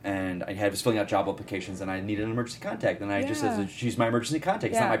time, and I was filling out job applications, and I needed an emergency contact, and I just said, she's my emergency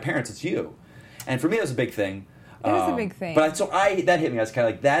contact. It's not my parents, it's you. And for me, that was a big thing. It is a big thing. But that hit me. I was kind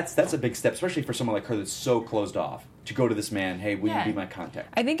of like, that's a big step, especially for someone like her that's so closed off. To go to this man, hey, will you be my contact?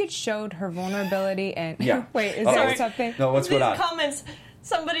 I think it showed her vulnerability and... Wait, is there something? No, what's going on? Comments...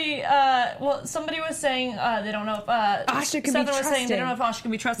 Somebody was saying they don't know if Asha can be trusted. Was saying they don't know if Asha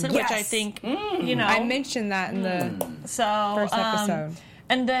can be trusted, which I think I mentioned that in the first episode.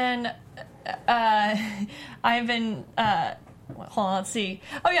 And then Ivan, hold on, let's see.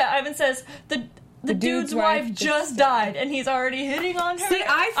 Oh yeah, Ivan says the dude's wife just died, and he's already hitting on her. See,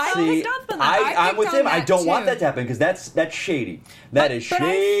 I picked up on that. I'm with him. I don't want that to happen because that's shady. That is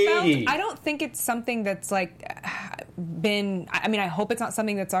shady. I don't think it's something that's like been. I mean, I hope it's not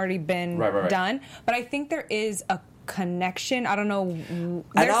something that's already been done. But I think there is a connection. I don't know.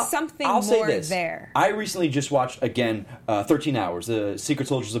 There's something I'll more say this. there. I recently just watched again 13 Hours, the Secret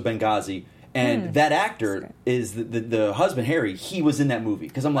Soldiers of Benghazi. And that actor is the husband, Harry. He was in that movie.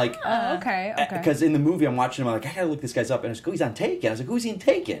 Because I'm like... okay. Because in the movie, I'm watching him. I'm like, I got to look this guy's up. And I was like, oh, he's on Taken. I was like, who's he in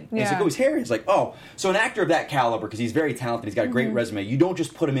Taken? And he's like, oh, he's Harry. It's like, oh. So an actor of that caliber, because he's very talented, he's got a great resume, you don't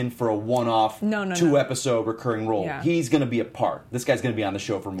just put him in for a one-off, two-episode recurring role. Yeah. He's going to be a part. This guy's going to be on the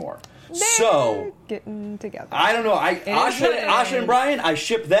show for more. They're getting together. I don't know. Asha and Brian, I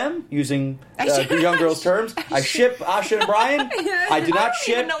ship them, using young girls' terms. I ship Asha and Brian. I do not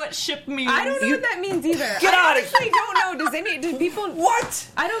ship... I don't even know what ship means. I don't know what that means either. Get out of here! I don't know. Do people... What?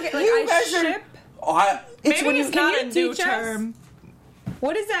 I don't get... Like, you guys ship? Maybe it's not a new term.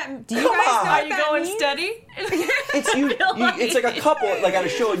 What is that? Do you guys know Are you going steady? It's you. It's like a couple, like at a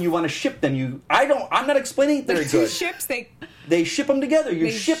show, and you want to ship them. I'm not explaining it very good. Ships. They ship them together. You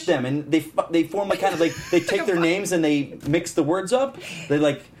ship them, and they form like kind of like they take their names and they mix the words up. They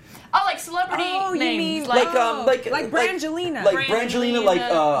like. Oh, like celebrity names. You mean like Brangelina. Like Brangelina, like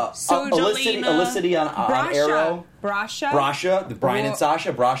Olicity on Arrow. Brasha, the Brian and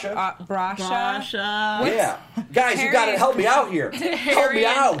Sasha, Brasha. Brasha. Yeah. Guys, Harry, you gotta help me out here. Help me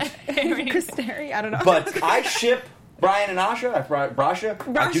out. Christeri, I don't know. But I ship Brian and Asha,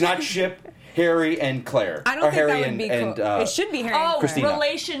 Brasha. I do not ship Harry and Claire. I don't think that would be cool. It should be Harry and Christina.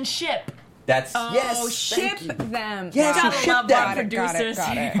 Relationship. That's ship them. Yes, you ship them. Producers.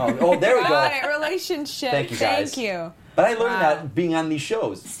 Got it. Oh, there we go. Got it. Relationship. Thank you, guys. Thank you. But I learned that being on these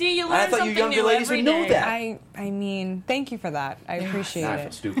shows. See, you learn something new every day. I thought you younger ladies would know that. I mean, thank you for that. I appreciate it. I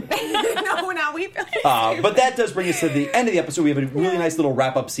feel stupid. No, now we feel stupid. But that does bring us to the end of the episode. We have a really nice little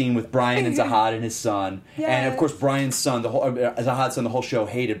wrap-up scene with Brian and Zahad and his son. Yes. And, of course, Brian's son, Zahad's son, the whole show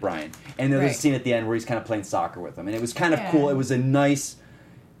hated Brian. And there's a scene at the end where he's kind of playing soccer with him. And it was kind of cool. It was a nice...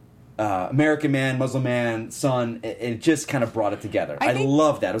 American man, Muslim man, son, it just kind of brought it together. I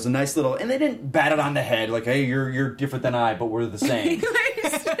love that. It was a nice little, and they didn't bat it on the head like, "Hey, you're different than I, but we're the same."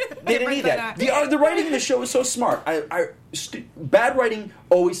 They didn't need that. The writing in the show is so smart. Bad writing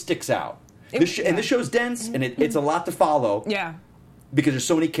always sticks out. And the show's dense, and it's a lot to follow. Yeah. Because there's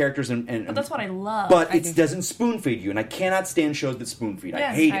so many characters, but that's what I love. But it doesn't spoon feed you, and I cannot stand shows that spoon feed.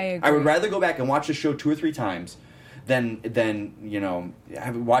 I hate it. I would rather go back and watch the show 2 or 3 times. Then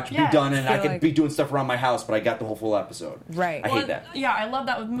have it be done, and I could be doing stuff around my house, but I got the whole full episode. Right. I hate that. Yeah, I love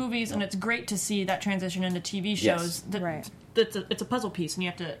that with movies, and it's great to see that transition into TV shows. Yes. It's a puzzle piece, and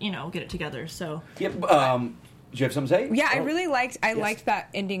you have to get it together. So. Yep. Do you have something to say? Yeah, I really liked that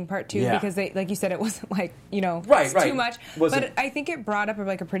ending part too because they, like you said, it wasn't like right. too much. But I think it brought up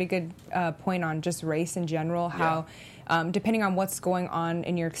like a pretty good point on just race in general. How. Depending on what's going on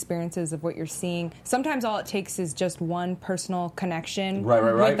in your experiences of what you're seeing, sometimes all it takes is just one personal connection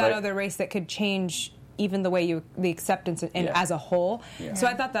with that other race that could change even the acceptance as a whole. Yeah. So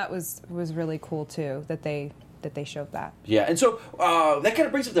I thought that was really cool too that they showed that. Yeah, and so that kind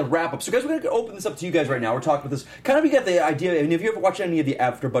of brings up the wrap up. So guys, we're going to open this up to you guys right now. We're talking about this. Kind of, you got the idea. I mean, if you ever watched any of the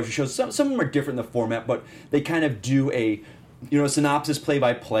After Budget shows, some of them are different in the format, but they kind of do a synopsis,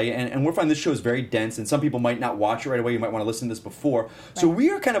 play-by-play, and we're finding this show is very dense, and some people might not watch it right away. You might want to listen to this before. Right. So we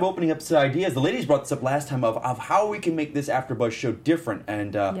are kind of opening up to ideas. The ladies brought this up last time of how we can make this AfterBuzz show different,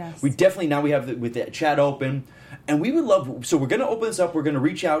 and we definitely, now we have with the chat open, and we would love, so we're going to open this up. We're going to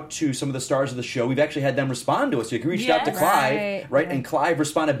reach out to some of the stars of the show. We've actually had them respond to us. So you can reach out to Clive, right? And Clive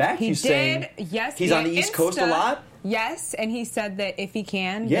responded back. He's saying he's on the East Coast a lot. Yes, and he said that if he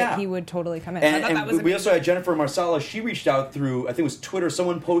can, that he would totally come in. And we also had Jennifer Marsala. She reached out through, I think it was Twitter.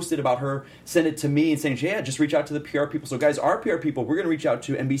 Someone posted about her, sent it to me, and saying, yeah, just reach out to the PR people. So, guys, our PR people, we're going to reach out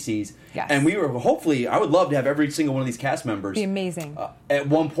to NBC's. Yes. And we were, hopefully, I would love to have every single one of these cast members. Be amazing. At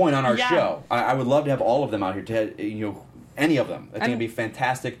one point on our show. I would love to have all of them out here, to any of them. I think it'd be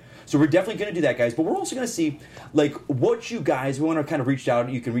fantastic. So we're definitely going to do that, guys. But we're also going to see, what you guys, we want to kind of reach out.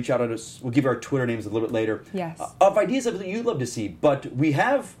 You can reach out on us. We'll give you our Twitter names a little bit later. Yes. Of ideas that you'd love to see. But we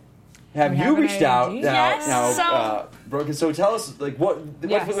have you reached out now, Brooke? So tell us, what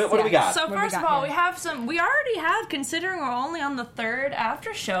do we got? So first of all, we already have, considering we're only on the third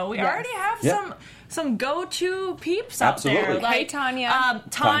after show, we already have some go-to peeps out there. Hey, Tanya.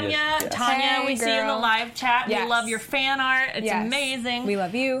 Tanya, we see you in the live chat. Yes. We love your fan art. It's amazing. We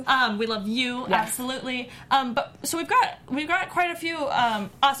love you. We love you, absolutely. So we've got quite a few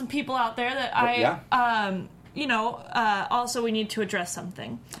awesome people out there that also we need to address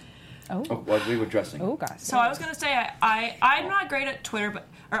something. What are we addressing? Oh, gosh. So I was going to say I'm not great at Twitter,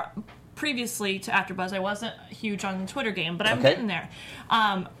 previously to AfterBuzz, I wasn't huge on the Twitter game, but I'm getting there.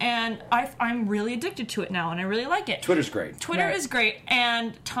 And I'm really addicted to it now, and I really like it. Twitter's great. Twitter is great,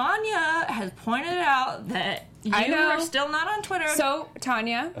 and Tanya has pointed out that you are still not on Twitter. So,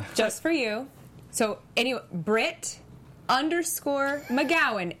 Tanya, just for you. So, anyway, Brit_McGowan,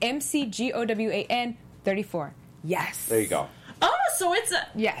 McGowan 34. Yes. There you go. Oh, so it's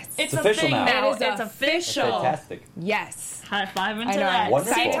it's official thing now. It's official. Fantastic. Yes. High five into that.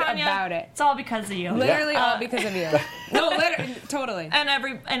 Wonderful. See, Tanya, about it. It's all because of you. Literally all because of you. No, literally, totally. And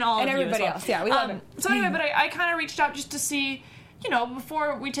everybody else. Yeah, we love it. So anyway, but I kind of reached out just to see,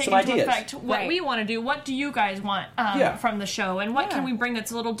 before we take some into ideas. effect what we want to do. What do you guys want from the show, and what can we bring that's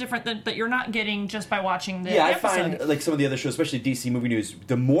a little different that you're not getting just by watching the episode? I find some of the other shows, especially DC Movie News,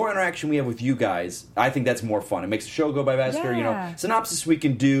 the more interaction we have with you guys, I think that's more fun. It makes the show go by faster. Synopsis we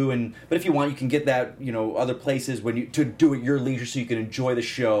can do, but if you want, you can get that other places to do at your leisure, so you can enjoy the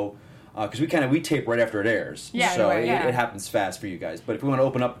show. Because we tape right after it airs, so it happens fast for you guys. But if we want to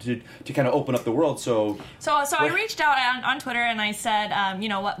open up to kind of open up the world, so I reached out on Twitter and I said,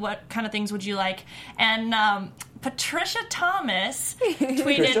 what kind of things would you like? And Patricia Thomas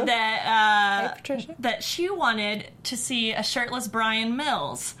tweeted that she wanted to see a shirtless Brian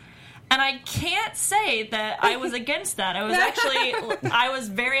Mills. And I can't say that I was against that. I was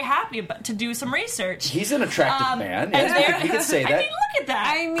very happy to do some research. He's an attractive man. We can say that. I mean, look at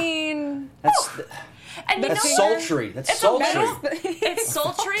that. I mean, that's sultry. That's sultry. It's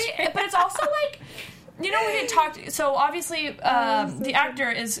sultry, but it's also we had talked. So obviously, the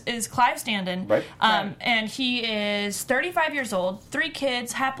actor is Clive Standen, right? And he is 35 years old, 3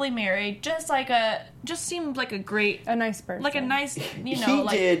 kids, happily married. Just seemed like a nice person, like a nice,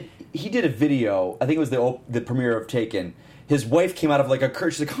 He did a video. I think it was the premiere of Taken. His wife came out of a curtain.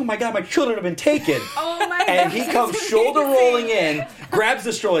 She's like, "Oh my God, my children have been taken!" Oh my God! And he comes shoulder rolling in, grabs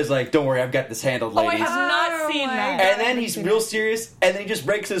the stroller. He's like, "Don't worry, I've got this handled, ladies." I have not seen that. And then he's real serious, and then he just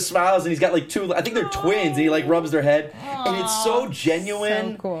breaks his smiles, and he's got 2. I think they're twins. And he rubs their head, and it's so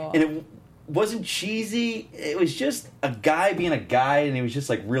genuine. So cool. And it wasn't cheesy. It was just a guy being a guy, and he was just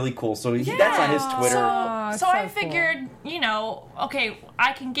really cool. So that's on his Twitter. So I figured, okay,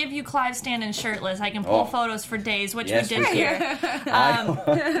 I can give you Clive Standen shirtless. I can pull photos for days, which we did here. But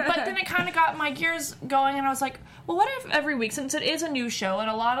then it kind of got my gears going, and I was like, well, what if every week, since it is a new show, and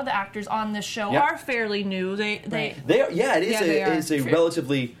a lot of the actors on this show are fairly new, it is a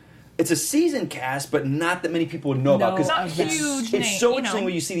relatively. It's a seasoned cast, but not that many people would know about. Because it's so interesting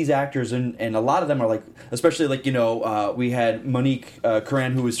when you see these actors, and a lot of them are especially we had Monique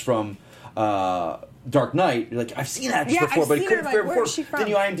Curran, who was from Dark Knight. I've seen that before, but it couldn't fair before. Then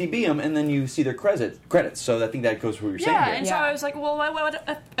you IMDb them, and then you see their credits. So I think that goes where you're saying. Yeah, and so I was like, well,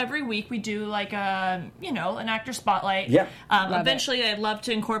 what every week we do an actor spotlight. Yeah. Eventually, I'd love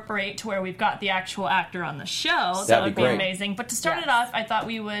to incorporate to where we've got the actual actor on the show. That would be amazing. But to start it off, I thought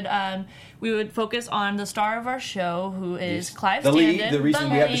we would focus on the star of our show, who is Clive Standen. The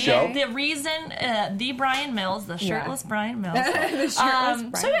reason we have the show. The reason, the Brian Mills, the shirtless Brian Mills.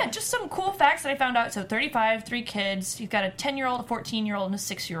 Just some cool facts that I found out. So 35, 3 kids. He's got a 10-year-old, a 14-year-old, and a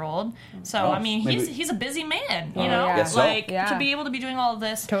 6-year-old. So, he's a busy man, to be able to be doing all of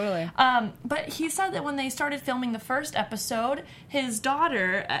this. Totally. But he said that when they started filming the first episode, his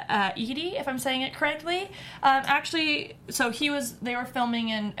daughter, Edie, if I'm saying it correctly, they were filming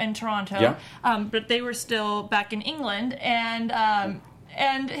in Toronto, but they were still back in England,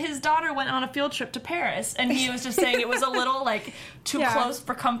 and his daughter went on a field trip to Paris, and he was just saying it was a little too close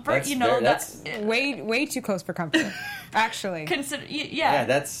for comfort. That's way too close for comfort. Actually, consider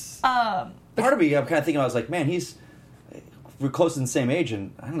that's part of me. I'm kind of thinking. I was like, man, he's we're close to the same age,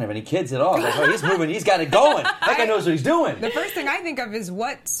 and I don't have any kids at all. Like, oh, he's moving. He's got it going. That guy knows what he's doing. The first thing I think of is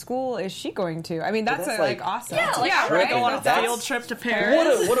what school is she going to? I mean, that's like awesome. Yeah, like I want to go on a field trip to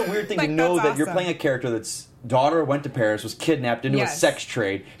Paris. What a weird thing to know that you're playing a character that's daughter went to Paris, was kidnapped into a sex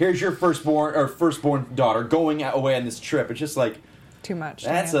trade. Here's your firstborn daughter going away on this trip. It's just like too much.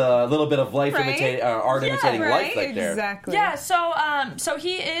 That's a little bit of life imitating art imitating life right there. Exactly. Yeah. So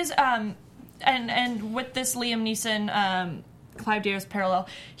he is and with this Liam Neeson Clive Davis parallel,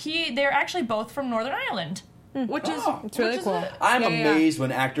 they're actually both from Northern Ireland. Which is it's really cool. I'm amazed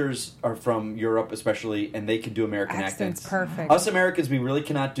when actors are from Europe, especially, and they can do American accents. Perfect. Us Americans, we really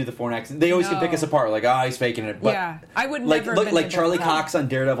cannot do the foreign accent. They always can pick us apart, like, he's faking it. But I would never look like Charlie Cox on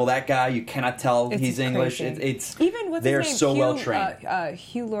Daredevil. That guy, you cannot tell he's English. It's even with they're his name, so well trained.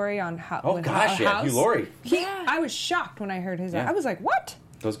 Hugh Laurie on House. Oh gosh, yeah, Hugh Laurie. I was shocked when I heard his name. I was like, what?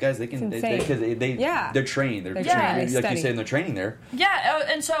 Those guys, they're trained. They're trained. They're trained. Like you say, in the training there. Yeah,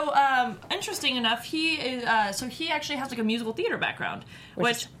 and so interesting enough, he is. So he actually has like a musical theater background,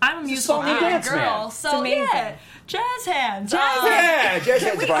 which I'm a musical theater girl. Man. So jazz hands. Jazz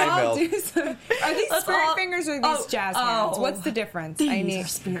hands. Brian Are these spirit fingers or these jazz hands? What's the difference? These are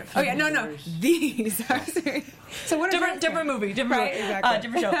spirit fingers. No. These are spirit. So what different movie, exactly.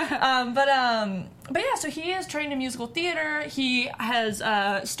 different show. But yeah, so he is trained in musical theater. He has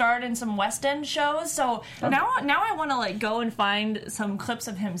starred in some West End shows. So now I want to like go and find some clips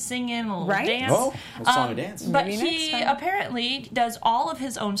of him singing a little dance. Oh, a song and dance. But he apparently does all of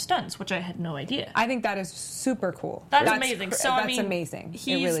his own stunts, which I had no idea. I think that is super cool. That's amazing. So that's amazing.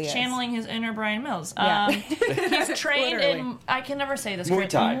 He's really channeling his inner Brian Mills. He's trained in, I can never say this Muay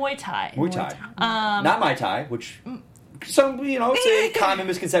Thai. Muay Thai. Not Mai Tai, which some, it's a common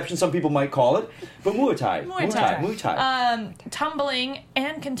misconception. Some people might call it, but Muay Thai. Muay Thai. Tumbling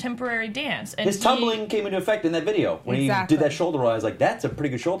and contemporary dance. And his tumbling came into effect in that video when he did that shoulder roll. I was like, "That's a pretty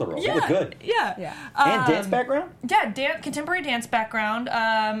good shoulder roll. Yeah, you look good." Yeah. And dance background. Yeah, contemporary dance background.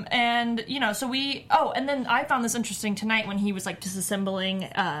 And so we. Oh, and then I found this interesting tonight when he was like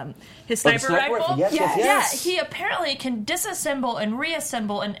disassembling his sniper rifle. Yes. Yeah, he apparently can disassemble and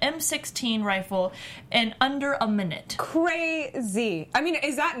reassemble an M16 rifle in under a minute. Crazy. I mean,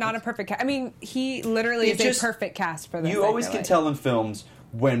 is that not a perfect cast? I mean, he literally is a perfect cast for this. You always can tell in films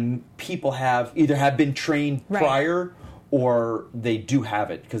when people have been trained prior or they do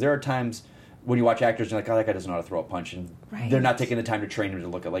have it. Because there are times when you watch actors and you're like, oh, that guy doesn't know how to throw a punch. And they're not taking the time to train him to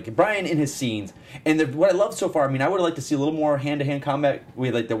look at. Like Brian in his scenes. And what I love so far, I mean, I would have liked to see a little more hand-to-hand combat. We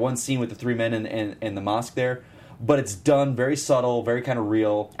had like the one scene with the three men in the mosque there. But it's done very subtle, very kind of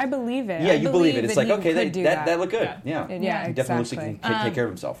real. I believe it. Yeah, you believe it. It's like, okay, that looked good. Yeah. He definitely looks like he can take care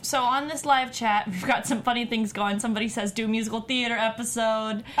of himself. So on this live chat, we've got some funny things going. Somebody says, do a musical theater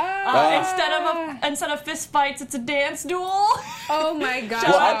episode. Instead of fist fights, it's a dance duel. Oh my God.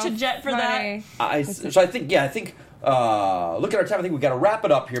 Shout out to Jet for that. I think, look at our time. I think we got to wrap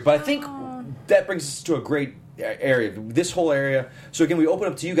it up here. But I think that brings us to a great area, this whole area. So again, we open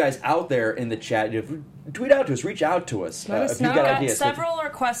up to you guys out there in the chat. Tweet out to us, reach out to us. Let us if you've know. got ideas. Several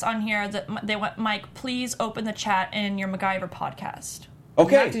requests on here that they want, Mike, please open the chat in your MacGyver podcast.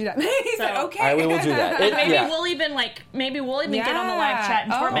 Okay. Do that. He said, okay. We will do that. We'll even get on the live chat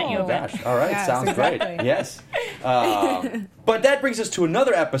and torment you a bit. Gosh. All right, sounds great. Yes. But that brings us to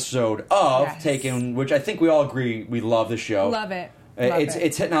another episode of Taken, which I think we all agree we love the show. Love it.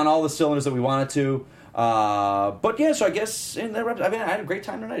 It's hitting on all the cylinders that we wanted to. But yeah, so I guess I had a great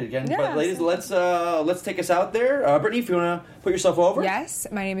time tonight again. Yeah, but ladies, let's take us out there. Brittany, if you want to put yourself over. Yes,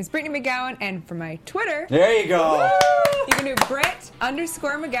 my name is Brittany McGowan, and for my Twitter, there you go. Woo! You can do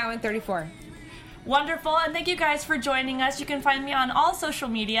Brit_McGowan34. Wonderful, and thank you guys for joining us. You can find me on all social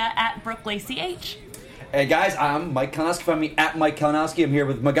media at BrookeLaceyH. Hey guys, I'm Mike Kalinowski. Find me at Mike Kalinowski. I'm here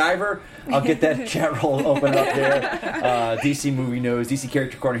with MacGyver. I'll get that chat roll open up there. DC Movie News, DC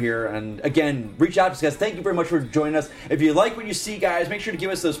Character Corner here. And again, reach out to us, guys. Thank you very much for joining us. If you like what you see, guys, make sure to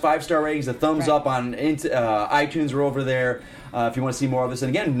give us those 5-star ratings, a thumbs up on iTunes. We're over there. If you want to see more of this. And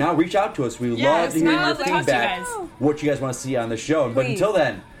again, now reach out to us. We love to hear your feedback, what you guys want to see on the show. But until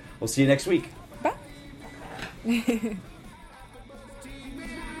then, we'll see you next week. Bye.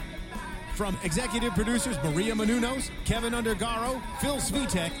 From executive producers Maria Menounos, Kevin Undergaro, Phil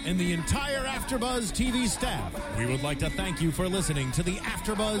Svitek, and the entire AfterBuzz TV staff, we would like to thank you for listening to the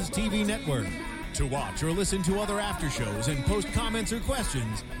AfterBuzz TV network. To watch or listen to other after shows and post comments or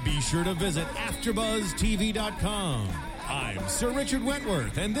questions, be sure to visit AfterBuzzTV.com. I'm Sir Richard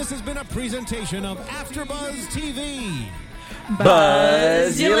Wentworth, and this has been a presentation of AfterBuzz TV.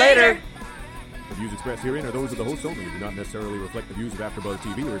 Buzz you later. The views expressed herein are those of the host only and do not necessarily reflect the views of AfterBuzz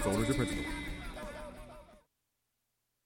TV or its owners or principals.